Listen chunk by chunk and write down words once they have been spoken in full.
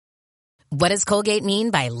What does Colgate mean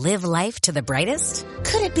by live life to the brightest?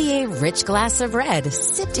 Could it be a rich glass of red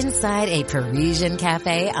sipped inside a Parisian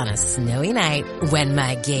cafe on a snowy night when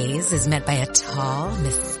my gaze is met by a tall,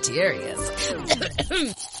 mysterious...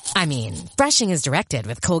 brushing is directed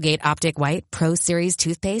with Colgate Optic White Pro Series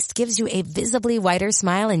toothpaste gives you a visibly whiter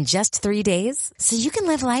smile in just 3 days, so you can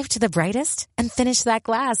live life to the brightest and finish that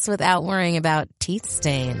glass without worrying about teeth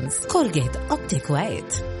stains. Colgate Optic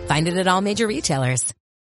White. Find it at all major retailers.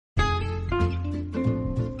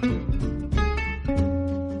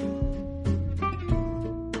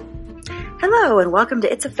 Hello and welcome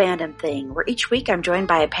to It's a Fandom Thing, where each week I'm joined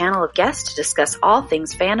by a panel of guests to discuss all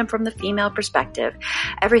things fandom from the female perspective.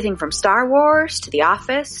 Everything from Star Wars, to The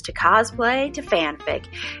Office, to cosplay, to fanfic.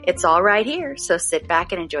 It's all right here, so sit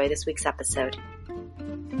back and enjoy this week's episode.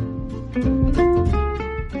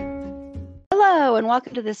 Hello and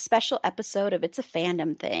welcome to this special episode of It's a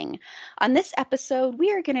Fandom Thing. On this episode,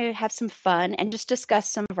 we are going to have some fun and just discuss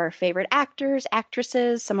some of our favorite actors,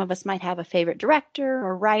 actresses. Some of us might have a favorite director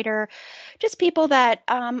or writer, just people that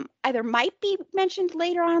either might be mentioned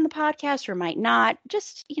later on in the podcast or might not.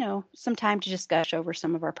 Just, some time to just gush over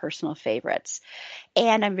some of our personal favorites.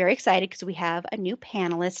 And I'm very excited because we have a new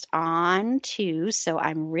panelist on too, so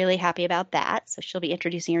I'm really happy about that. So she'll be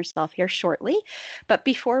introducing herself here shortly. But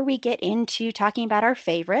before we get into talking about our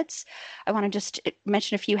favorites, I want to just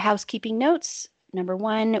mention a few housekeeping notes. Number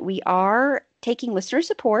one, we are taking listener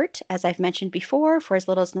support, as I've mentioned before, for as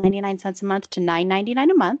little as 99 cents a month to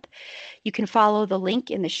 $9.99 a month. You can follow the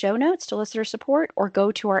link in the show notes to listener support or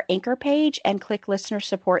go to our Anchor page and click listener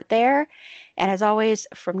support there. And as always,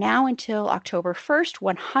 from now until October 1st,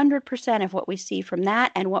 100% of what we see from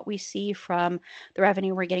that and what we see from the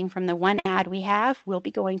revenue we're getting from the one ad we have will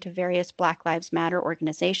be going to various Black Lives Matter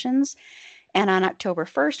organizations. And on October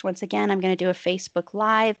 1st, once again, I'm going to do a Facebook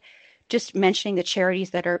Live just mentioning the charities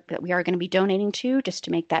that we are going to be donating to, just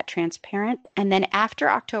to make that transparent. And then after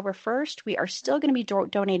October 1st, we are still going to be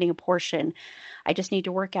donating a portion. I just need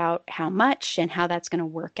to work out how much and how that's going to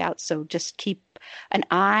work out. So just keep an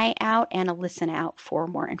eye out and a listen out for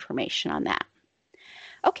more information on that.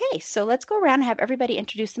 Okay, so let's go around and have everybody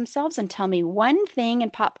introduce themselves and tell me one thing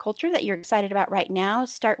in pop culture that you're excited about right now.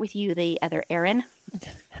 Start with you, the other Erin.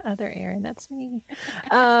 Other Erin, that's me.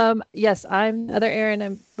 Yes, I'm other Erin.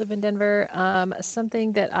 I live in Denver.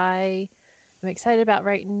 Something that I am excited about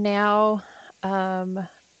right now.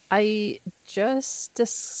 I just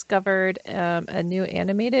discovered a new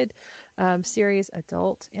animated series,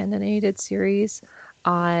 adult animated series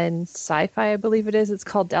on Sci-Fi, I believe it is. It's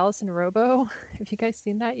called Dallas and Robo. Have you guys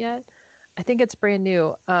seen that yet? I think it's brand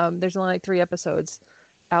new. There's only like 3 episodes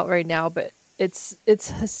out right now, but it's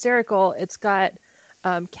hysterical. It's got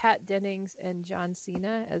Kat Dennings and John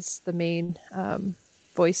Cena as the main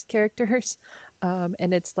voiced characters,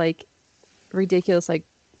 and it's like ridiculous. Like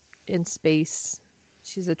in space,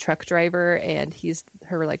 she's a truck driver, and he's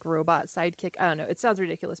her like robot sidekick. I don't know. It sounds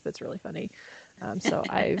ridiculous, but it's really funny. So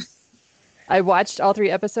I watched all 3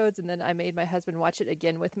 episodes, and then I made my husband watch it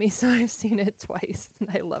again with me. So I've seen it twice, and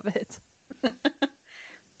I love it.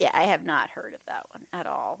 Yeah, I have not heard of that one at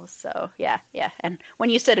all. So yeah. And when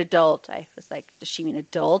you said adult, I was like, does she mean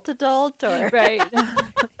adult or? Right.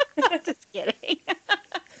 Just kidding.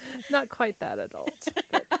 Not quite that adult,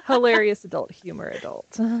 but hilarious adult humor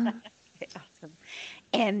adult. Okay, awesome.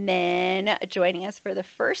 And then joining us for the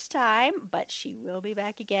first time, but she will be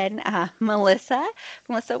back again, Melissa.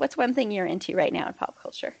 Melissa, what's one thing you're into right now in pop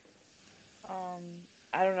culture?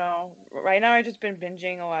 I don't know. Right now, I've just been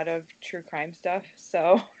binging a lot of true crime stuff.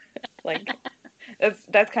 So, like,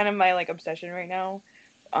 that's kind of my obsession right now.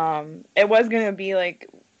 It was gonna be like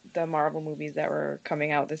the Marvel movies that were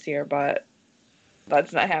coming out this year, but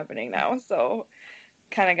that's not happening now. So,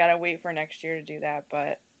 kind of gotta wait for next year to do that.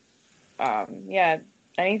 But yeah,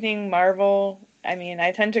 anything Marvel. I mean,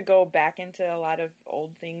 I tend to go back into a lot of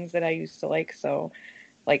old things that I used to like. So,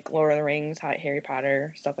 like Lord of the Rings, Harry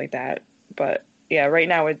Potter, stuff like that. But yeah, right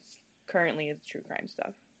now it's true crime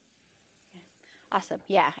stuff. Awesome.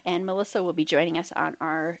 Yeah. And Melissa will be joining us on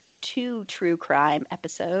our 2 true crime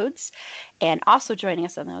episodes. And also joining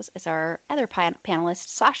us on those is our other panelist,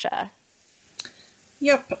 Sasha.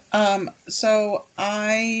 Yep. So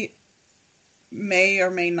I may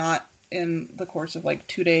or may not, in the course of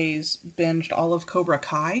 2 days, binged all of Cobra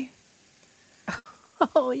Kai.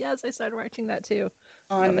 Oh, yes, I started watching that too.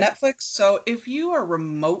 On Netflix. So if you are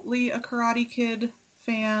remotely a Karate Kid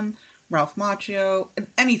fan, Ralph Macchio,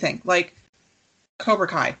 anything, Cobra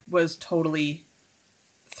Kai was totally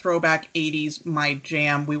throwback 80s, my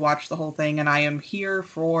jam. We watched the whole thing, and I am here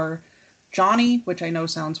for Johnny, which I know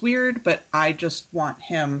sounds weird, but I just want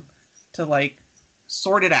him to,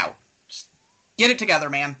 sort it out. Just Get it together,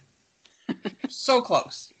 man. So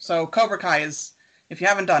close. So Cobra Kai is, if you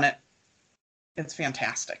haven't done it, it's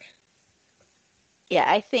fantastic. Yeah,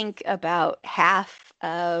 I think about half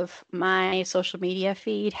of my social media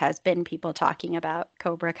feed has been people talking about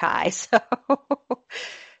Cobra Kai.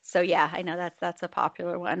 So yeah, I know that's a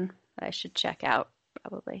popular one that I should check out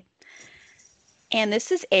probably. And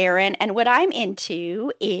this is Erin, and what I'm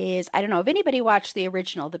into is I don't know if anybody watched the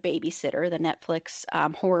original The Babysitter, the Netflix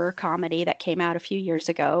horror comedy that came out a few years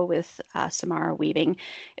ago with Samara Weaving.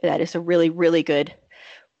 That is a really, really good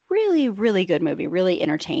really, really good movie, really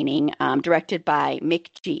entertaining, directed by Mick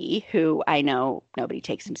G, who I know nobody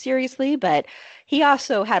takes him seriously, but he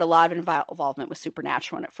also had a lot of involvement with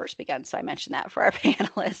Supernatural when it first began, so I mentioned that for our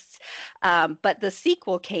panelists. But the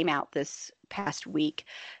sequel came out this past week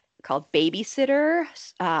called Babysitter,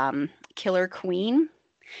 Killer Queen,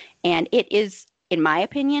 and it is, in my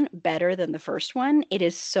opinion, better than the first one. It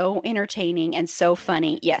is so entertaining and so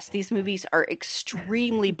funny. Yes, these movies are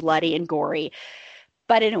extremely bloody and gory,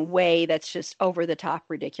 but in a way that's just over the top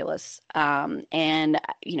ridiculous. And,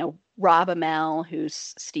 Rob Amell,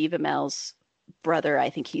 who's Steve Amell's brother, I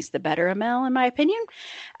think he's the better Amell, in my opinion.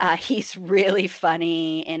 He's really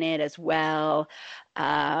funny in it as well.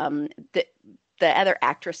 The other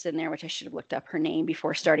actress in there, which I should have looked up her name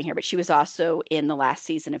before starting here, but she was also in the last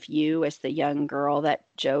season of You as the young girl that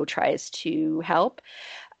Joe tries to help.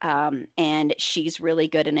 And she's really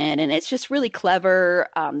good in it, and it's just really clever.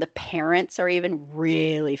 The parents are even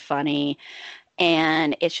really funny,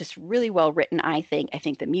 and it's just really well written, I think. I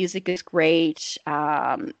think the music is great.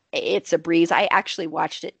 It's a breeze. I actually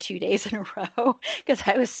watched it 2 days in a row because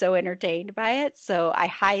I was so entertained by it. So I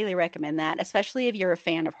highly recommend that, especially if you're a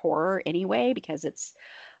fan of horror anyway, because it's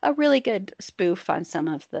a really good spoof on some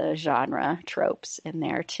of the genre tropes in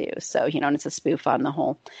there too. So, and it's a spoof on the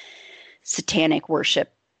whole satanic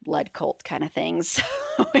worship blood cult kind of things. So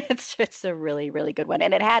it's a really, really good one.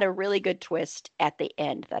 And it had a really good twist at the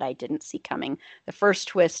end that I didn't see coming. The first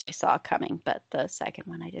twist I saw coming, but the second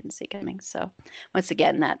one I didn't see coming. So once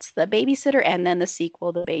again, that's The Babysitter, and then the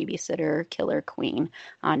sequel, The Babysitter Killer Queen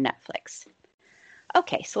on Netflix.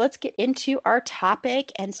 Okay, so let's get into our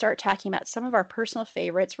topic and start talking about some of our personal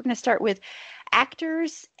favorites. We're going to start with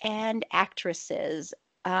actors and actresses.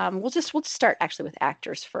 We'll start actually with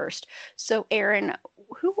actors first. So, Erin,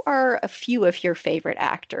 who are a few of your favorite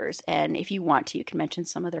actors? And if you want to, you can mention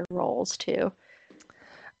some of their roles too.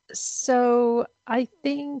 So, I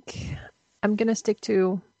think I'm going to stick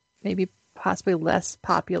to maybe possibly less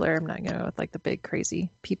popular. I'm not going to go with like the big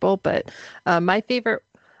crazy people, but my favorite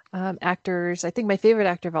actors, I think my favorite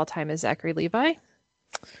actor of all time is Zachary Levi.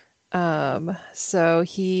 So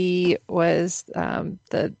he was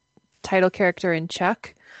the title character in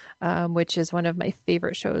Chuck, which is one of my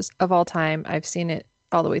favorite shows of all time. I've seen it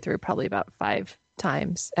all the way through probably about 5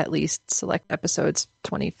 times, at least select episodes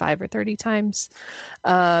 25 or 30 times.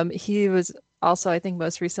 He was also, I think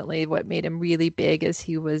most recently, what made him really big is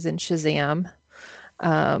he was in Shazam.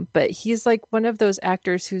 But he's like one of those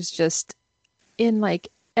actors who's just in like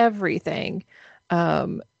everything,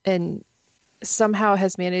 and somehow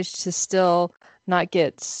has managed to still not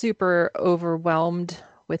get super overwhelmed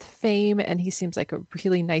with fame, and he seems like a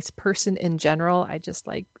really nice person in general. I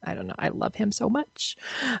don't know, I love him so much.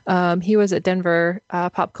 He was at Denver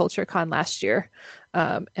Pop Culture Con last year,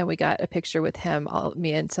 and we got a picture with him,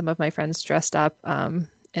 me and some of my friends dressed up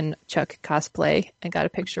in Chuck cosplay, and got a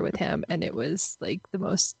picture with him, and it was like the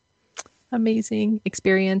most amazing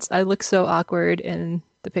experience. I looked so awkward in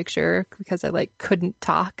the picture because I couldn't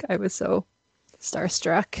talk. I was so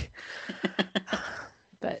starstruck.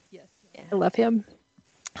 But yes, yeah. I love him.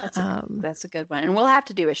 That's a good one, and we'll have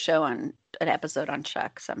to do an episode on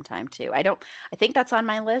Chuck sometime too. I think that's on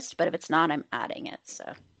my list, but if it's not, I'm adding it. So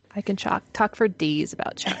I can talk for days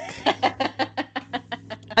about Chuck.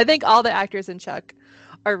 I think all the actors in Chuck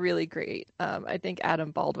are really great. I think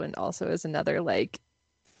Adam Baldwin also is another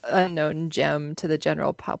unknown gem to the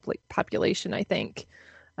general population. I think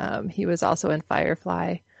he was also in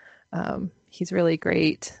Firefly. He's really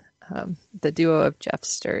great. The duo of Jeff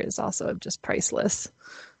Stur is also just priceless.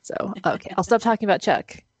 So, okay, I'll stop talking about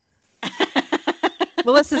Chuck.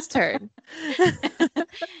 Melissa's turn.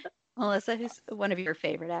 Melissa, who's one of your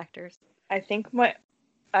favorite actors? I think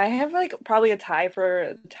I have probably a tie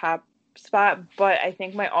for the top spot, but I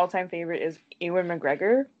think my all-time favorite is Ewan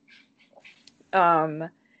McGregor.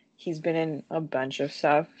 He's been in a bunch of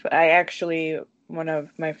stuff. One of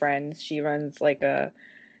my friends, she runs a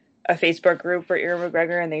Facebook group for Ewan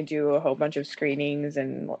McGregor, and they do a whole bunch of screenings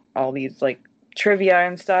and all these trivia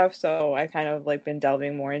and stuff. So I kind of been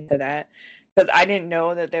delving more into that because I didn't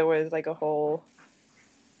know that there was a whole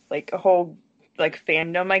like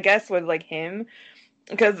fandom, I guess, with like him,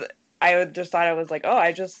 because I just thought I was like, oh,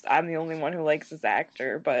 I'm the only one who likes this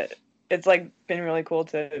actor, but it's like been really cool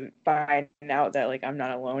to find out that like I'm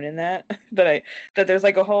not alone in that that there's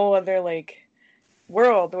like a whole other like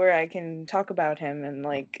world where I can talk about him and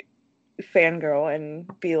like fangirl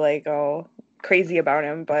and be like all crazy about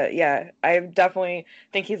him. But yeah, I definitely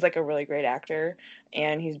think he's like a really great actor,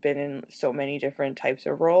 and he's been in so many different types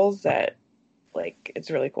of roles that like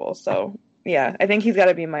it's really cool. So yeah, I think he's got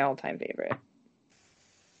to be my all-time favorite.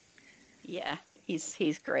 Yeah,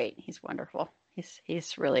 he's great. He's wonderful.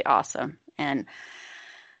 He's really awesome. And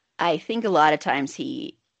I think a lot of times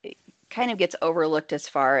he kind of gets overlooked as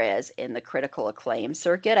far as in the critical acclaim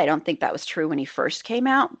circuit. I don't think that was true when he first came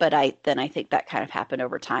out, but I think that kind of happened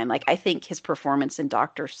over time. Like I think his performance in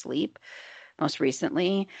Doctor Sleep most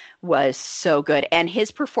recently was so good. And his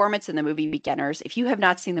performance in the movie Beginners, if you have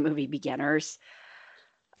not seen the movie Beginners,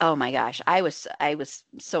 oh my gosh, I was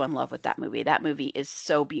so in love with that movie. That movie is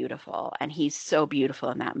so beautiful, and he's so beautiful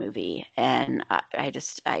in that movie. And I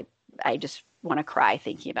just want to cry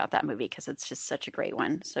thinking about that movie because it's just such a great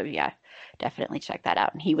one. So yeah, definitely check that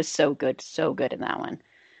out. And he was so good in that one.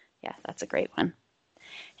 Yeah, that's a great one.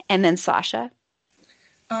 And then Sasha.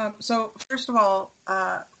 So first of all,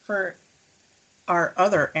 for our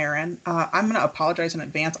other Aaron, I'm going to apologize in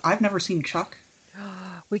advance. I've never seen Chuck.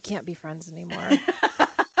 We can't be friends anymore.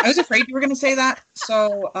 I was afraid you were going to say that,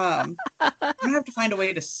 so I'm going to have to find a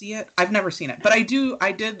way to see it. I've never seen it, but I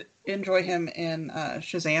did enjoy him in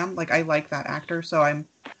Shazam. Like, I like that actor, so I'm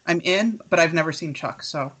in, but I've never seen Chuck,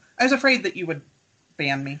 so I was afraid that you would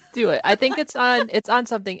ban me. Do it. I think it's on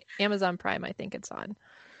something, Amazon Prime, I think it's on.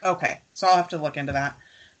 Okay, so I'll have to look into that.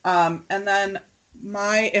 And then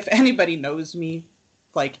if anybody knows me,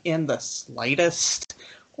 like, in the slightest,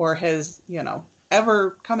 or has,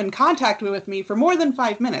 ever come in contact with me for more than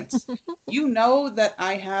 5 minutes, you know that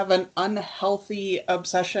I have an unhealthy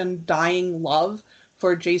obsession, dying love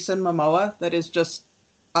for Jason Momoa that is just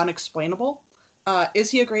unexplainable.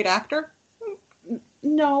 Is he a great actor?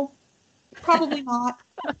 No, probably not.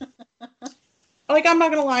 Like, I'm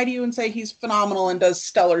not going to lie to you and say he's phenomenal and does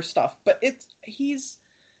stellar stuff, but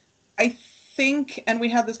I think, and we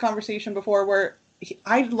had this conversation before, where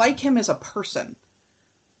I like him as a person.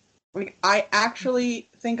 Like, I actually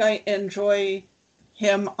think I enjoy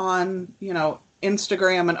him on,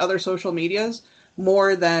 Instagram and other social medias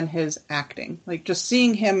more than his acting. Like, just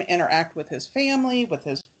seeing him interact with his family, with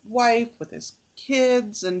his wife, with his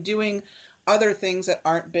kids, and doing other things that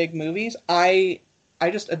aren't big movies, I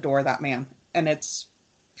just adore that man. And it's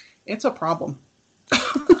a problem. It's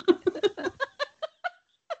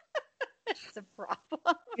a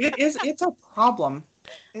problem. It's a problem.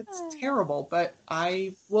 It's terrible, but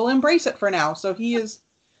I will embrace it for now. So he is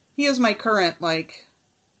my current, like,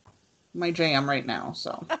 my jam right now.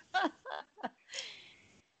 So,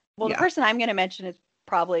 well, yeah. The person I'm going to mention is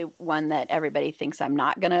probably one that everybody thinks I'm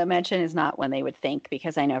not going to mention, is not one they would think,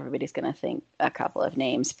 because I know everybody's going to think a couple of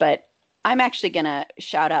names. But I'm actually going to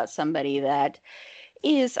shout out somebody that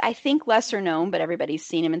is, I think, lesser known, but everybody's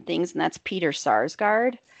seen him in things, and that's Peter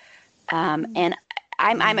Sarsgaard. And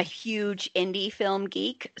I'm a huge indie film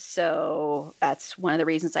geek, so that's one of the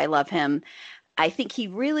reasons I love him. I think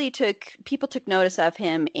people took notice of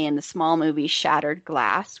him in the small movie Shattered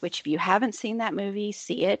Glass, which if you haven't seen that movie,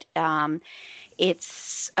 see it.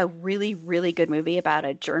 It's a really, really good movie about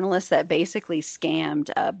a journalist that basically scammed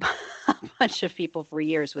a bunch of people for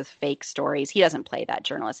years with fake stories. He doesn't play that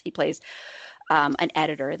journalist. He plays an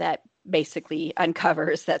editor that basically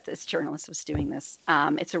uncovers that this journalist was doing this.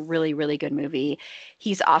 It's a really, really good movie.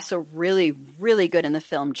 He's also really, really good in the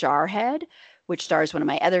film Jarhead, which stars one of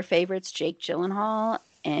my other favorites, Jake Gyllenhaal.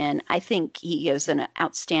 And I think he gives an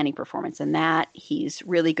outstanding performance in that. He's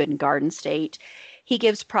really good in Garden State. He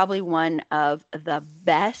gives probably one of the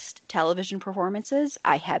best television performances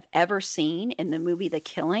I have ever seen in the movie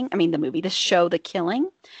The show The Killing.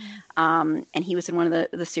 And he was in one of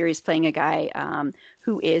the series playing a guy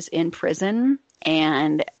who is in prison.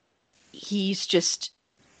 And he's just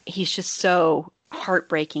so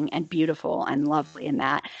heartbreaking and beautiful and lovely in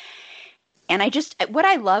that. And what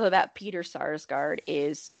I love about Peter Sarsgaard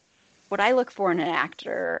is what I look for in an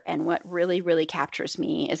actor, and what really, really captures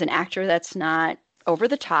me is an actor that's not over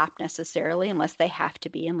the top necessarily, unless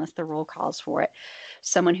the role calls for it.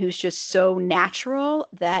 Someone who's just so natural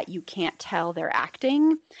that you can't tell they're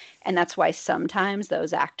acting. And that's why sometimes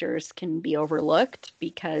those actors can be overlooked,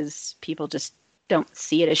 because people just don't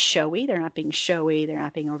see it as showy. They're not being showy. They're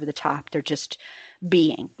not being over the top. They're just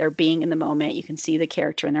being. They're being in the moment. You can see the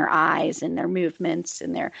character in their eyes and their movements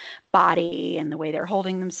and their body and the way they're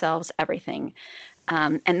holding themselves, everything.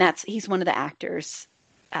 And he's one of the actors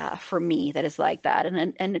for me that is like that.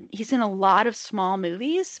 And he's in a lot of small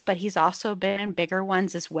movies, but he's also been in bigger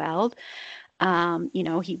ones as well.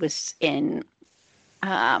 He was in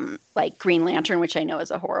like Green Lantern, which I know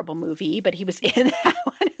is a horrible movie, but he was in that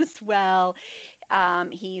one as well.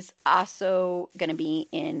 He's also going to be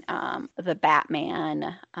in the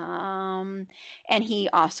Batman. And he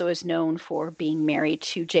also is known for being married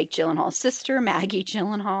to Jake Gyllenhaal's sister, Maggie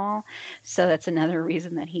Gyllenhaal. So that's another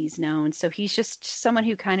reason that he's known. So he's just someone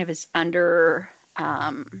who kind of is under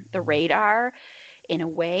the radar in a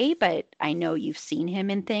way, but I know you've seen him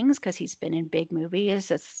in things because he's been in big movies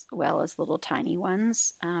as well as little tiny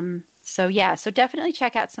ones. So definitely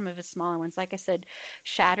check out some of his smaller ones. Like I said,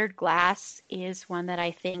 Shattered Glass is one that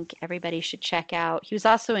I think everybody should check out. He was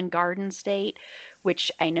also in Garden State,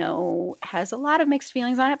 which I know has a lot of mixed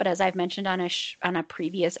feelings on it, but as I've mentioned on a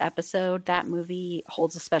previous episode, that movie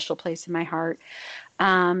holds a special place in my heart.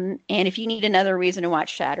 And if you need another reason to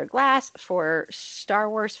watch Shattered Glass, for Star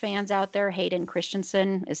Wars fans out there, Hayden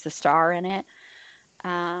Christensen is the star in it.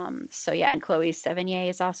 And Chloe Sevigny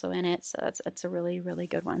is also in it. So that's a really, really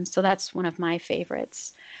good one. So that's one of my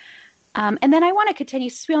favorites. And then I want to continue,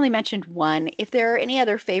 since we only mentioned one, if there are any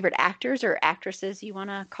other favorite actors or actresses you want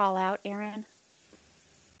to call out, Erin?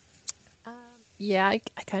 Yeah, I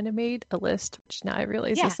kind of made a list, which now I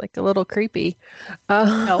realize is like a little creepy.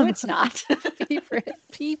 No, it's not. Favorite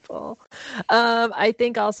people. I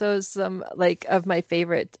think also some of my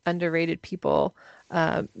favorite underrated people,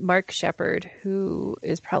 Mark Sheppard, who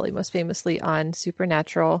is probably most famously on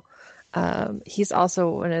Supernatural. He's also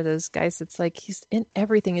one of those guys that's he's in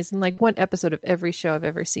everything. He's in one episode of every show I've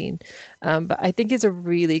ever seen. But I think he's a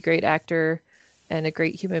really great actor and a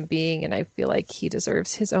great human being, and I feel like he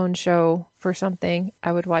deserves his own show for something.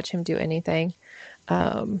 I would watch him do anything.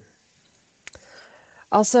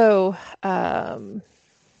 Also,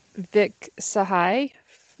 Vic Sahai,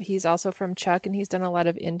 he's also from Chuck, and he's done a lot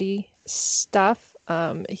of indie stuff.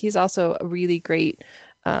 He's also a really great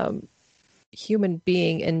human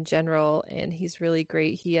being in general, and he's really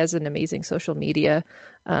great. He has an amazing social media,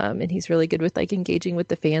 and he's really good with engaging with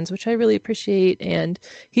the fans, which I really appreciate. And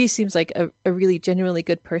he seems like a really genuinely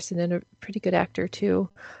good person and a pretty good actor too.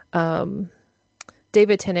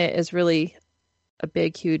 David Tennant is really a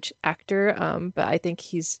big, huge actor, but I think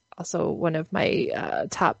he's also one of my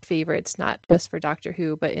top favorites, not just for Doctor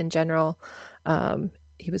Who, but in general.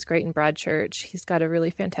 He was great in Broadchurch. He's got a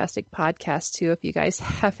really fantastic podcast too. If you guys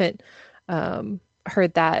haven't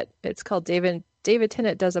heard that, it's called David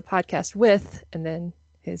Tennant Does a Podcast With, and then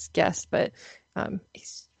his guest, but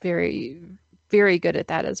he's very, very good at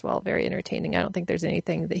that as well. Very entertaining. I don't think there's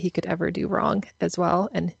anything that he could ever do wrong as well.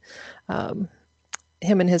 And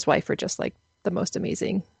him and his wife are just the most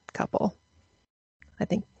amazing couple. I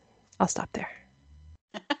think I'll stop there.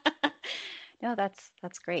 No,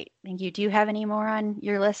 that's great. Thank you. Do you have any more on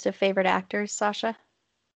your list of favorite actors, Sasha?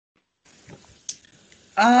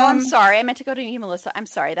 I'm sorry. I meant to go to you, Melissa. I'm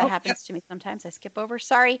sorry. That happens to me sometimes. I skip over.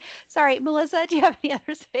 Sorry, Melissa. Do you have any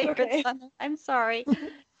other favorites? Okay. I'm sorry.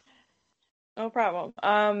 No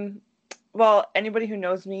problem. Well, anybody who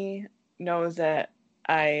knows me knows that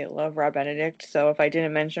I love Rob Benedict. So if I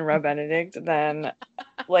didn't mention Rob Benedict, then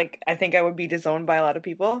I think I would be disowned by a lot of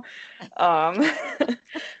people.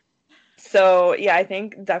 So yeah, I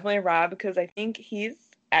think definitely Rob, because I think he's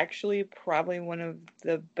actually probably one of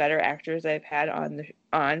the better actors I've had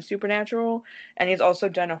on Supernatural, and he's also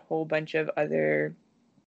done a whole bunch of other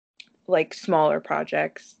smaller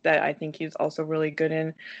projects that I think he's also really good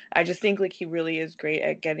in. I just think he really is great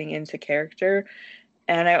at getting into character,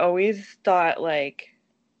 and I always thought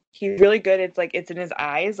he's really good. It's in his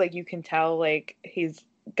eyes. You can tell he's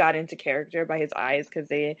got into character by his eyes, because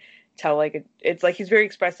they tell it's he's very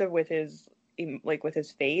expressive with his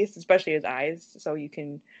face, especially his eyes, so you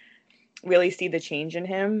can really see the change in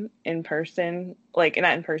him in person, not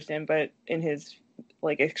in person, but in his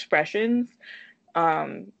expressions.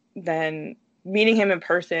 Then meeting him in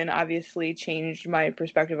person obviously changed my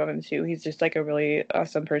perspective of him too. He's just a really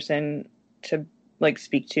awesome person to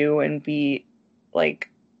speak to and be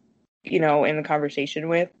in the conversation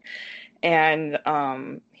with. And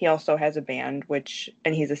he also has a band,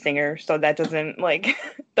 and he's a singer, so that doesn't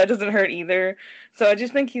that doesn't hurt either. So I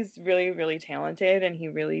just think he's really, really talented, and he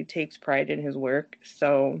really takes pride in his work.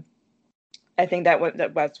 So I think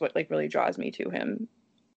that's what really draws me to him.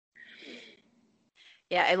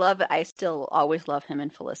 Yeah, I still always love him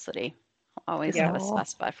in Felicity. Always have a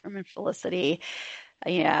soft spot for him in Felicity.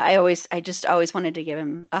 Yeah, I just always wanted to give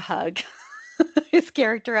him a hug. his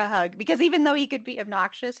character a hug, because even though he could be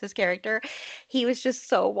obnoxious, his character, he was just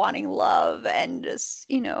so wanting love, and just,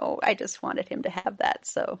 I just wanted him to have that.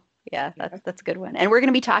 So yeah, that's a good one. And we're going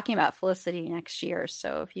to be talking about Felicity next year.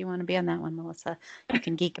 So if you want to be on that one, Melissa, you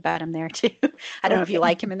can geek about him there too. I don't know if you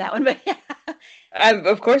like him in that one, but yeah.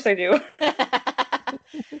 Of course I do.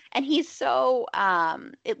 And he's so,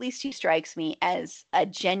 at least he strikes me as a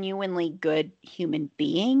genuinely good human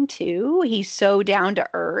being too. He's so down to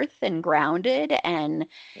earth and grounded, and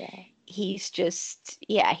he's just,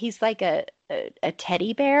 he's like a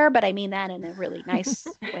teddy bear, but I mean that in a really nice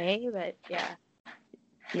way. But yeah.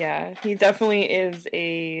 Yeah, he definitely is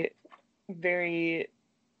a very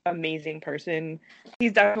amazing person.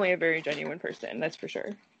 He's definitely a very genuine person, that's for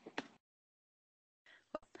sure.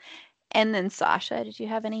 And then Sasha, did you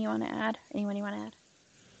have anyone you want to add?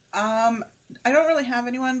 I don't really have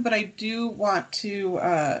anyone, but I do want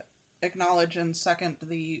to acknowledge and second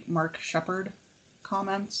the Mark Shepard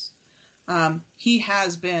comments. He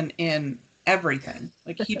has been in everything.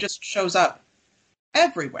 Like, he just shows up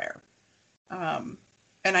everywhere.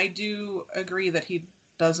 And I do agree that he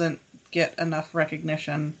doesn't get enough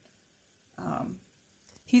recognition.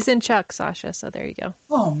 He's in Chuck, Sasha, so there you go.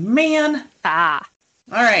 Oh, man. All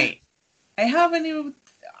right. I have a new...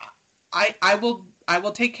 I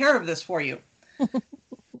will take care of this for you.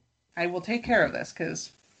 I will take care of this,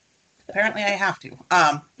 because apparently I have to.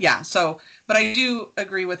 But I do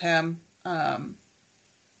agree with him. There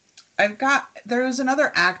was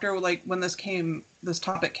another actor, like, when this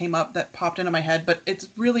topic came up, that popped into my head, but it's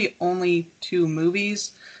really only 2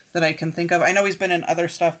 movies that I can think of. I know he's been in other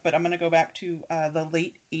stuff, but I'm going to go back to the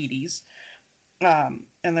late 80s. And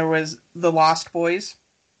there was The Lost Boys,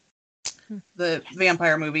 the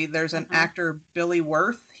vampire movie. There's an actor, Billy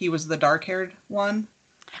Wirth. He was the dark-haired one,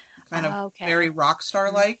 kind of very rock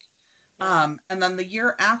star-like. And then the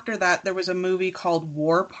year after that, there was a movie called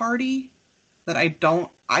War Party that I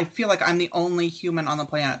feel like I'm the only human on the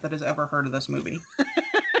planet that has ever heard of this movie.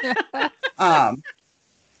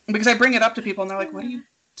 Because I bring it up to people and they're like, what are you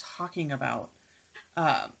talking about?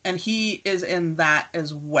 And he is in that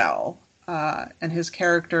as well. And his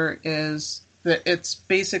character is that it's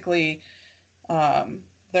basically,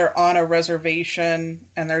 they're on a reservation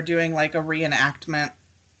and they're doing like a reenactment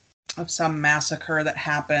of some massacre that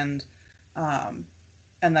happened. And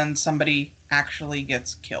then somebody actually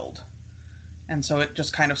gets killed. And so it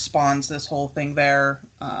just kind of spawns this whole thing there,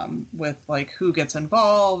 with like who gets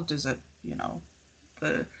involved. Is it,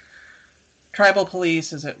 the tribal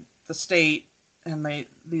police? Is it the state? And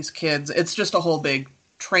these kids, it's just a whole big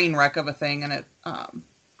train wreck of a thing. And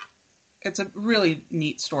it's a really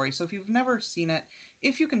neat story. So if you've never seen it,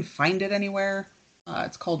 if you can find it anywhere,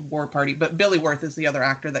 it's called War Party. But Billy Wirth is the other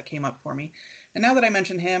actor that came up for me. And now that I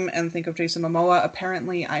mention him and think of Jason Momoa,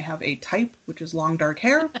 apparently I have a type, which is long dark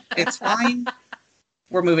hair. It's fine.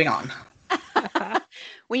 We're moving on.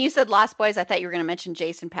 When you said Lost Boys, I thought you were going to mention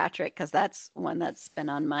Jason Patric, because that's one that's been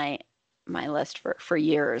on my list for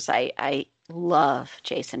years. I love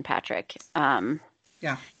Jason Patric.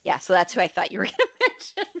 Yeah, so that's who I thought you were going to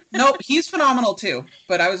mention. Nope, he's phenomenal too.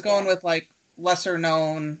 But I was going with like lesser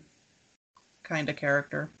known kind of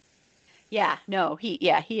character. Yeah, no, he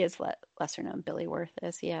is lesser known. Billy Wirth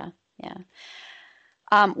is, yeah.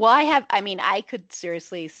 Well, I could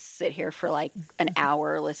seriously sit here for like an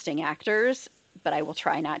hour listing actors, but I will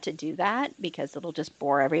try not to do that because it'll just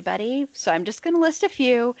bore everybody. So I'm just going to list a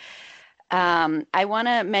few. I want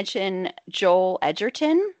to mention Joel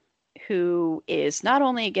Edgerton, who is not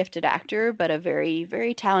only a gifted actor, but a very,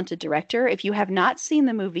 very talented director. If you have not seen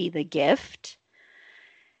the movie The Gift,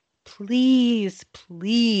 please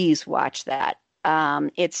watch that.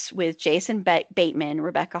 It's with Jason Bateman,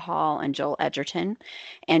 Rebecca Hall, and Joel Edgerton.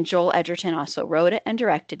 And Joel Edgerton also wrote it and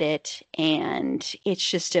directed it. And it's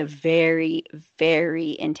just a very,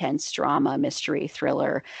 very intense drama, mystery,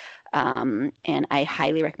 thriller. And I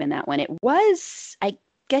highly recommend that one. It was, I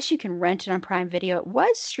guess you can rent it on Prime Video. It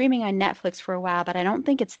was streaming on Netflix for a while, but I don't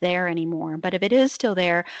think it's there anymore. But if it is still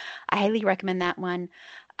there, I highly recommend that one.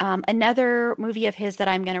 Another movie of his that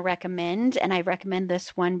I'm going to recommend, and I've recommended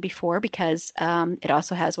this one before because it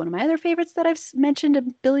also has one of my other favorites that I've mentioned a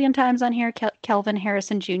billion times on here, Kelvin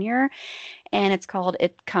Harrison Jr., and it's called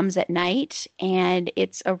It Comes at Night, and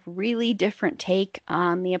it's a really different take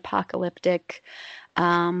on the apocalyptic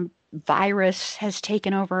virus has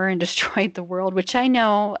taken over and destroyed the world, which I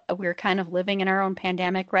know we're kind of living in our own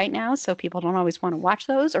pandemic right now, so people don't always want to watch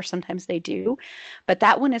those, or sometimes they do. But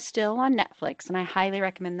that one is still on Netflix, and I highly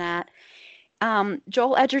recommend that.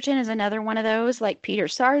 Joel Edgerton is another one of those, like Peter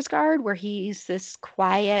Sarsgaard, where he's this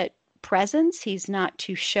quiet presence. He's not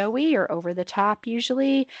too showy or over the top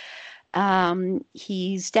usually.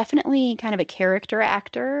 He's definitely kind of a character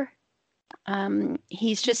actor.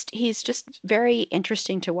 He's just very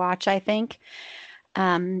interesting to watch, I think.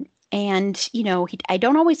 And I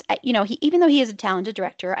don't always, even though he is a talented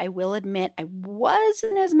director, I will admit I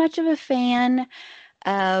wasn't as much of a fan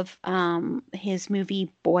of his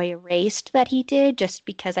movie Boy Erased that he did, just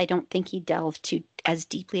because I don't think he delved too as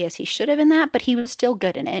deeply as he should have in that, but he was still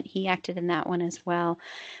good in it. He acted in that one as well,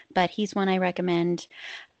 but he's one I recommend.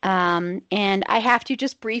 And I have to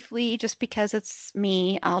just briefly, just because it's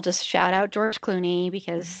me, I'll just shout out George Clooney,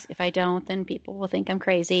 because if I don't, then people will think I'm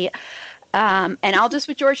crazy. And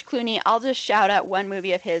with George Clooney, I'll just shout out one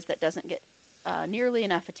movie of his that doesn't get nearly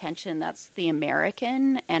enough attention. That's The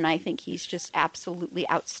American, and I think he's just absolutely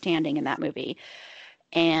outstanding in that movie.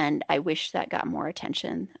 And I wish that got more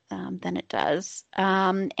attention than it does.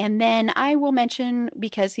 And then I will mention,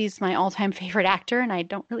 because he's my all-time favorite actor, and I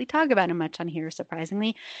don't really talk about him much on here,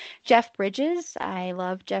 surprisingly, Jeff Bridges. I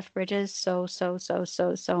love Jeff Bridges so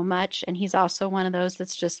much. And he's also one of those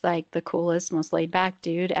that's just like the coolest, most laid-back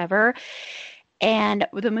dude ever. And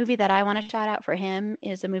the movie that I want to shout out for him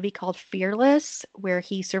is a movie called Fearless, where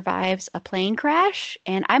he survives a plane crash.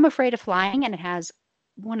 And I'm afraid of flying, and it has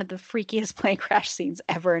one of the freakiest plane crash scenes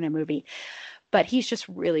ever in a movie. But he's just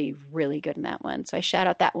really, really good in that one. So I shout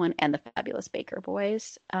out that one and The Fabulous Baker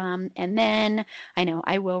Boys. And then, I know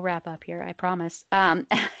I will wrap up here, I promise. And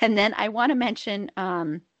then I want to mention,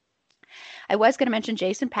 I was going to mention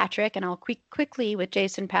Jason Patric, and I'll quickly with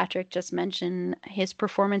Jason Patric just mention his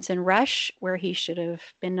performance in Rush, where he should have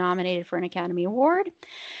been nominated for an Academy Award.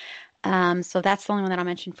 So that's the only one that I'll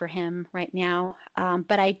mention for him right now.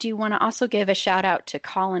 But I do want to also give a shout out to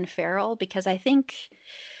Colin Farrell, because I think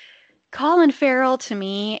Colin Farrell, to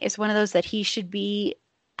me, is one of those that he should be,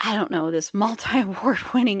 I don't know, this multi-award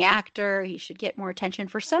winning actor. He should get more attention.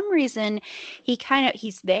 For some reason,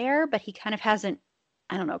 he's there, but he kind of hasn't,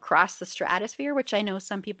 I don't know, crossed the stratosphere, which I know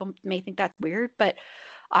some people may think that's weird, but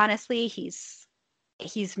honestly, he's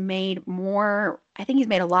made more, I think he's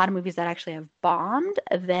made a lot of movies that actually have bombed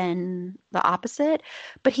than the opposite,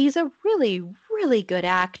 but he's a really, really good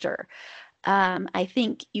actor. I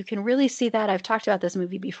think you can really see that. I've talked about this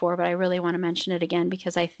movie before, but I really want to mention it again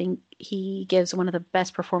because I think he gives one of the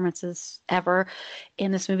best performances ever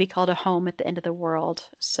in this movie called A Home at the End of the World.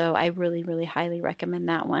 So I really, really highly recommend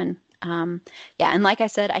that one. And like I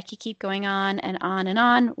said, I could keep going on and on and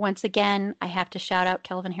on. Once again, I have to shout out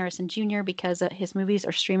Kelvin Harrison Jr. because his movies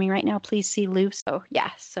are streaming right now. Please see Loose.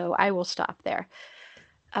 So I will stop there.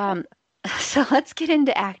 So let's get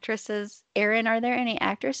into actresses. Erin, are there any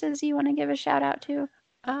actresses you want to give a shout out to?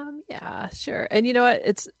 Yeah, sure. And you know what?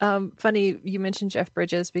 It's funny you mentioned Jeff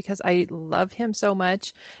Bridges because I love him so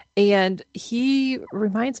much. And he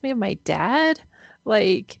reminds me of my dad.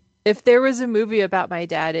 Like, if there was a movie about my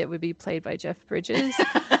dad, it would be played by Jeff Bridges.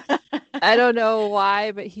 I don't know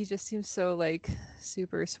why, but he just seems so like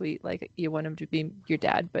super sweet. Like you want him to be your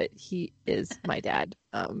dad, but he is my dad.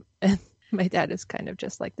 And my dad is kind of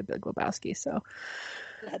just like the Big Lebowski. So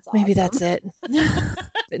that's awesome. Maybe that's it.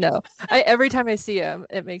 But no, every time I see him,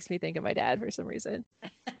 it makes me think of my dad for some reason.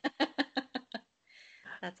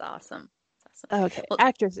 That's awesome. Okay, well,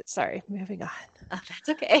 actors. Sorry, moving on. Oh, that's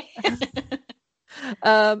okay.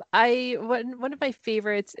 One of my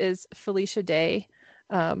favorites is Felicia Day.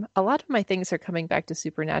 A lot of my things are coming back to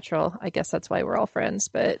Supernatural. I guess that's why we're all friends.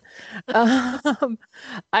 But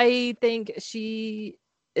I think she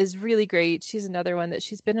is really great. She's another one that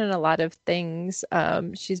she's been in a lot of things.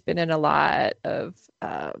 She's been in a lot of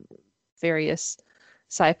various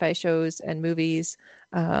sci-fi shows and movies.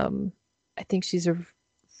 I think she's a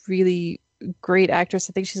really great actress.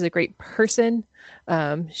 I think she's a great person.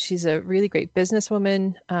 She's a really great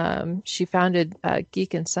businesswoman. She founded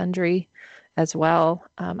Geek and Sundry as well.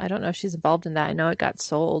 I don't know if she's involved in that. I know it got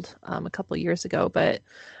sold a couple of years ago, but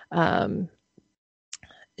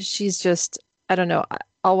she's just, I don't know.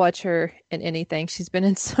 I'll watch her in anything. She's been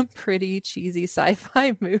in some pretty cheesy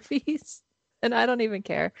sci-fi movies, and I don't even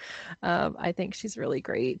care. I think she's really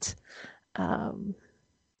great.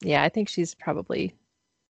 I think she's probably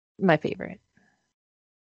my favorite.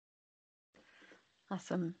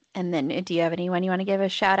 Awesome. And then do you have anyone you want to give a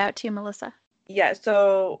shout out to, Melissa? Yeah,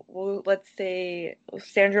 so let's say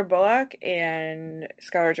Sandra Bullock and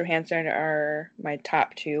Scarlett Johansson are my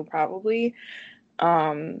top two, probably.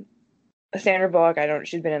 Sandra Bullock,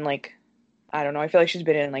 she's been in I feel like she's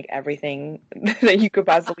been in everything that you could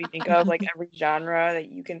possibly think of, every genre that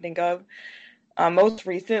you can think of. Most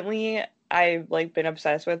recently, I've been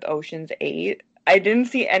obsessed with Ocean's 8. I didn't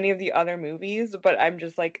see any of the other movies, but I'm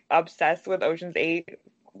just obsessed with Ocean's 8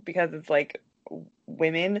 because it's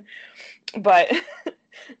women. But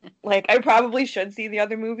Like, I probably should see the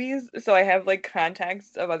other movies, so I have, like,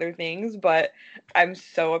 context of other things, but I'm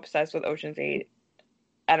so obsessed with Ocean's 8.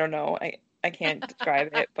 I don't know. I can't describe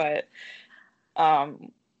it, but,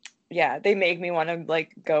 yeah, they make me want to,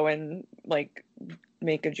 like, go and, like,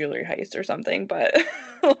 make a jewelry heist or something, but,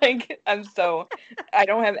 like, I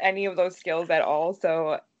don't have any of those skills at all,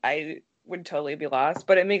 so I would totally be lost,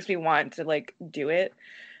 but it makes me want to, like, do it.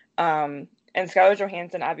 And Scarlett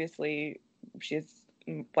Johansson, obviously, she's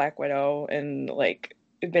Black Widow and like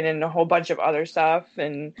been in a whole bunch of other stuff,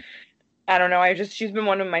 and I don't know, she's been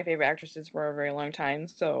one of my favorite actresses for a very long time,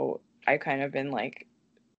 so I kind of been like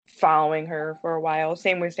following her for a while.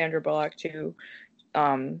 Same with Sandra Bullock too.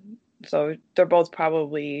 So they're both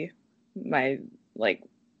probably my, like,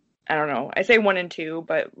 I don't know, I say 1 and 2,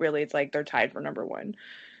 but really it's like they're tied for number 1.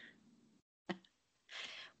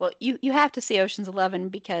 Well, you have to see Ocean's 11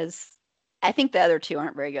 because I think the other two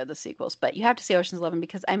aren't very good, the sequels, but you have to see Ocean's 11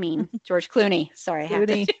 because, I mean, George Clooney. Sorry, I have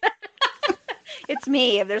to. It's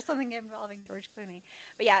me if there's something involving George Clooney.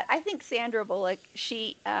 But yeah, I think Sandra Bullock,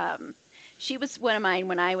 she was one of mine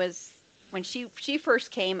when she first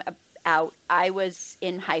came out. I was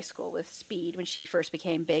in high school with Speed when she first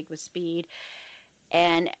became big with Speed.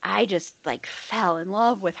 And I just like fell in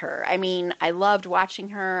love with her. I mean, I loved watching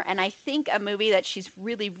her. And I think a movie that she's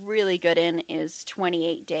really, really good in is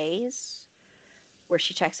 28 Days, where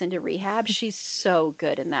she checks into rehab. She's so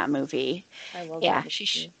good in that movie. I love yeah,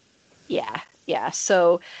 that. Yeah.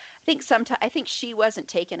 So I think she wasn't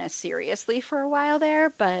taken as seriously for a while there,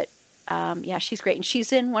 but yeah, she's great. And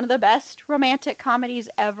she's in one of the best romantic comedies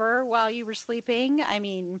ever, While You Were Sleeping. I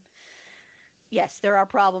mean, yes, there are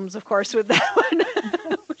problems, of course, with that one,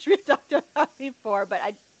 which we've talked about before, but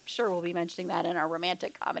I'm sure we'll be mentioning that in our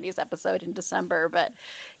romantic comedies episode in December. But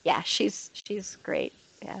yeah, she's great.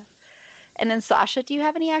 Yeah. And then Sasha, do you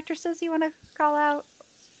have any actresses you want to call out?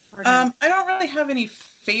 I don't really have any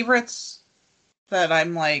favorites that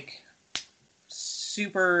I'm like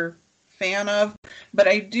super fan of, but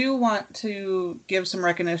I do want to give some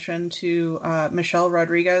recognition to Michelle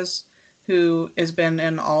Rodriguez, who has been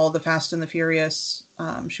in all the Fast and the Furious.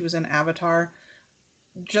 She was in Avatar.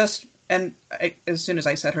 As soon as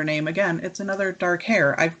I said her name again, it's another dark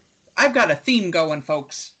hair. I've got a theme going,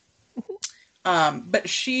 folks. But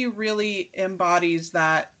she really embodies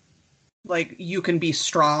that, like, you can be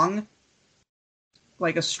strong,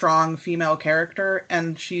 like a strong female character,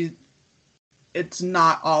 and it's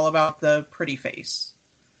not all about the pretty face.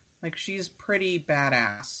 Like, she's pretty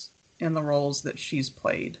badass in the roles that she's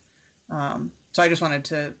played. So I just wanted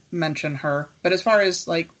to mention her. But as far as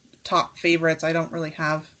like top favorites, I don't really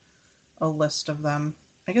have a list of them.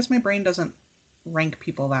 I guess my brain doesn't rank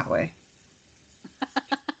people that way.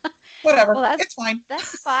 Whatever. Well, it's fine.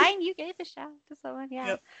 That's fine. You gave a shout to someone. Yeah.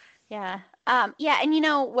 Yep. Yeah. Yeah. And you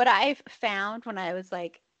know what I've found when I was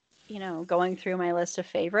like, going through my list of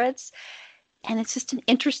favorites, and it's just an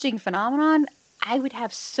interesting phenomenon. I would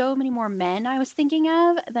have so many more men I was thinking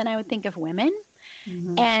of than I would think of women.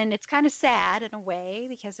 Mm-hmm. And it's kind of sad in a way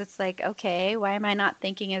because it's like, okay, why am I not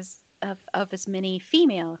thinking of as many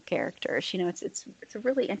female characters? It's a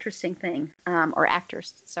really interesting thing, or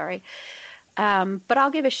actors, sorry. But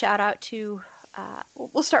I'll give a shout out to,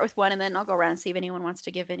 we'll start with one and then I'll go around and see if anyone wants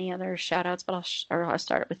to give any other shout outs, but I'll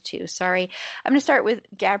start with two. Sorry. I'm going to start with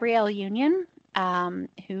Gabrielle Union,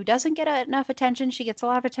 who doesn't get enough attention. She gets a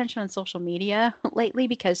lot of attention on social media lately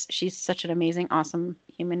because she's such an amazing, awesome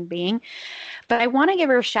human being. But I want to give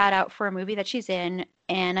her a shout out for a movie that she's in.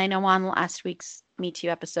 And I know on last week's Me Too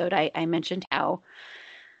episode, I mentioned how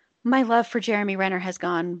my love for Jeremy Renner has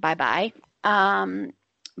gone bye-bye.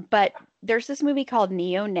 But there's this movie called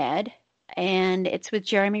Neo Ned, and it's with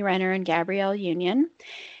Jeremy Renner and Gabrielle Union.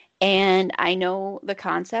 And I know the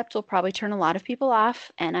concept will probably turn a lot of people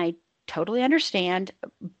off, and I totally understand,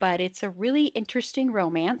 but it's a really interesting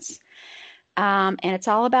romance. And it's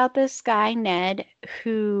all about this guy, Ned,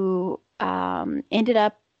 who ended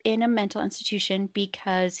up in a mental institution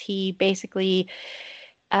because he basically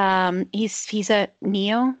he's a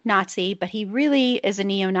neo-Nazi, but he really is a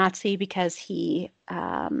neo-Nazi because he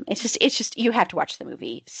it's just you have to watch the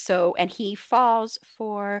movie. So, and he falls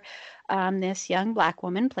for this young black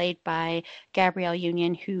woman played by Gabrielle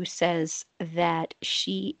Union, who says that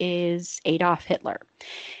she is Adolf Hitler.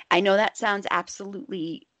 I know that sounds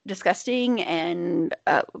absolutely disgusting and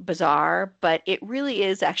bizarre, but it really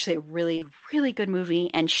is actually a really, really good movie,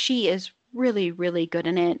 and she is really, really good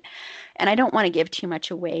in it. And I don't want to give too much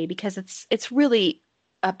away because it's really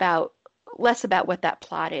less about what that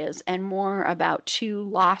plot is and more about two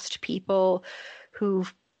lost people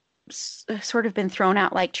who've sort of been thrown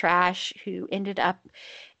out like trash, who ended up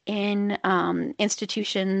in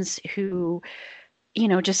institutions who, you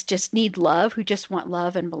know, just need love, who just want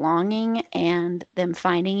love and belonging, and them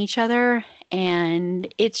finding each other.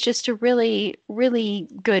 And it's just a really, really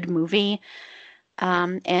good movie.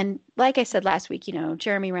 And like I said last week, you know,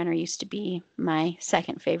 Jeremy Renner used to be my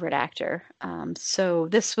second favorite actor. So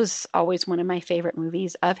this was always one of my favorite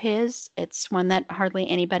movies of his. It's one that hardly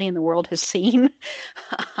anybody in the world has seen.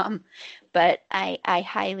 um, but I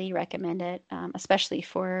highly recommend it, especially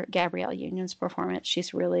for Gabrielle Union's performance.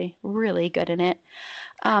 She's really, really good in it.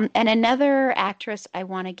 And another actress I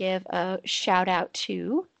want to give a shout out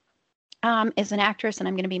to is an actress, and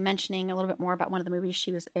I'm going to be mentioning a little bit more about one of the movies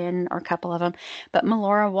she was in, or a couple of them. But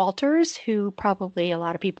Melora Walters, who probably a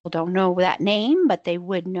lot of people don't know that name, but they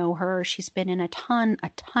would know her. She's been in a ton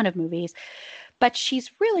of movies. But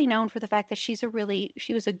she's really known for the fact that she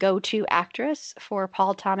was a go-to actress for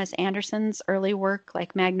Paul Thomas Anderson's early work,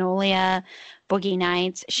 like Magnolia, Boogie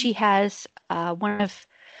Nights. She has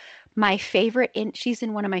she's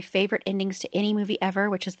in one of my favorite endings to any movie ever,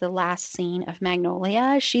 which is the last scene of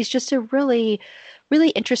Magnolia. She's just a really, really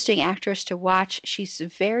interesting actress to watch. She's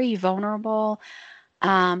very vulnerable.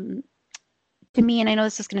 To me, and I know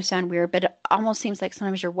this is going to sound weird, but it almost seems like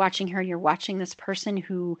sometimes you're watching her and you're watching this person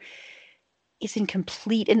who is in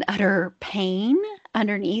complete and utter pain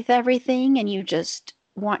underneath everything, and you just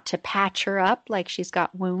want to patch her up like she's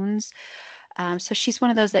got wounds. So she's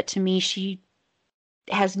one of those that, to me, she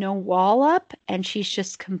has no wall up, and she's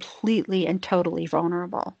just completely and totally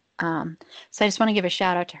vulnerable. So I just want to give a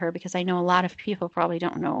shout out to her, because I know a lot of people probably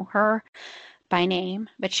don't know her by name,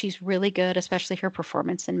 but she's really good, especially her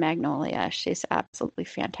performance in Magnolia. She's absolutely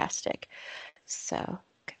fantastic. So,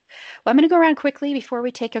 okay. Well, I'm going to go around quickly before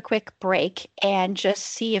we take a quick break and just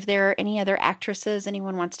see if there are any other actresses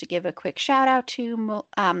anyone wants to give a quick shout out to.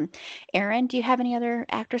 Erin, do you have any other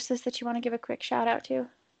actresses that you want to give a quick shout out to?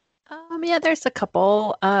 Yeah, there's a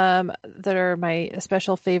couple that are my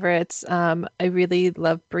special favorites. I really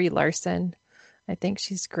love Brie Larson. I think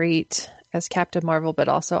she's great as Captain Marvel, but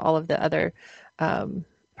also all of the other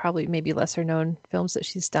probably maybe lesser known films that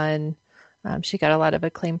she's done. She got a lot of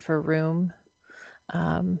acclaim for Room.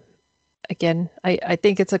 Again, I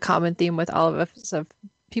think it's a common theme with all of us of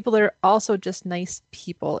people that are also just nice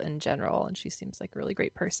people in general, and she seems like a really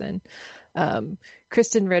great person.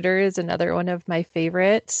 Kristen Ritter is another one of my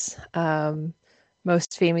favorites.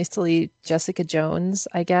 Most famously, Jessica Jones,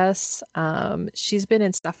 I guess. She's been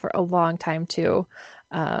in stuff for a long time too,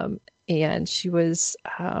 and she was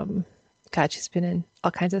she's been in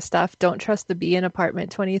all kinds of stuff. Don't Trust the Bee in Apartment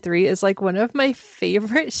 23 is like one of my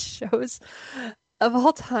favorite shows of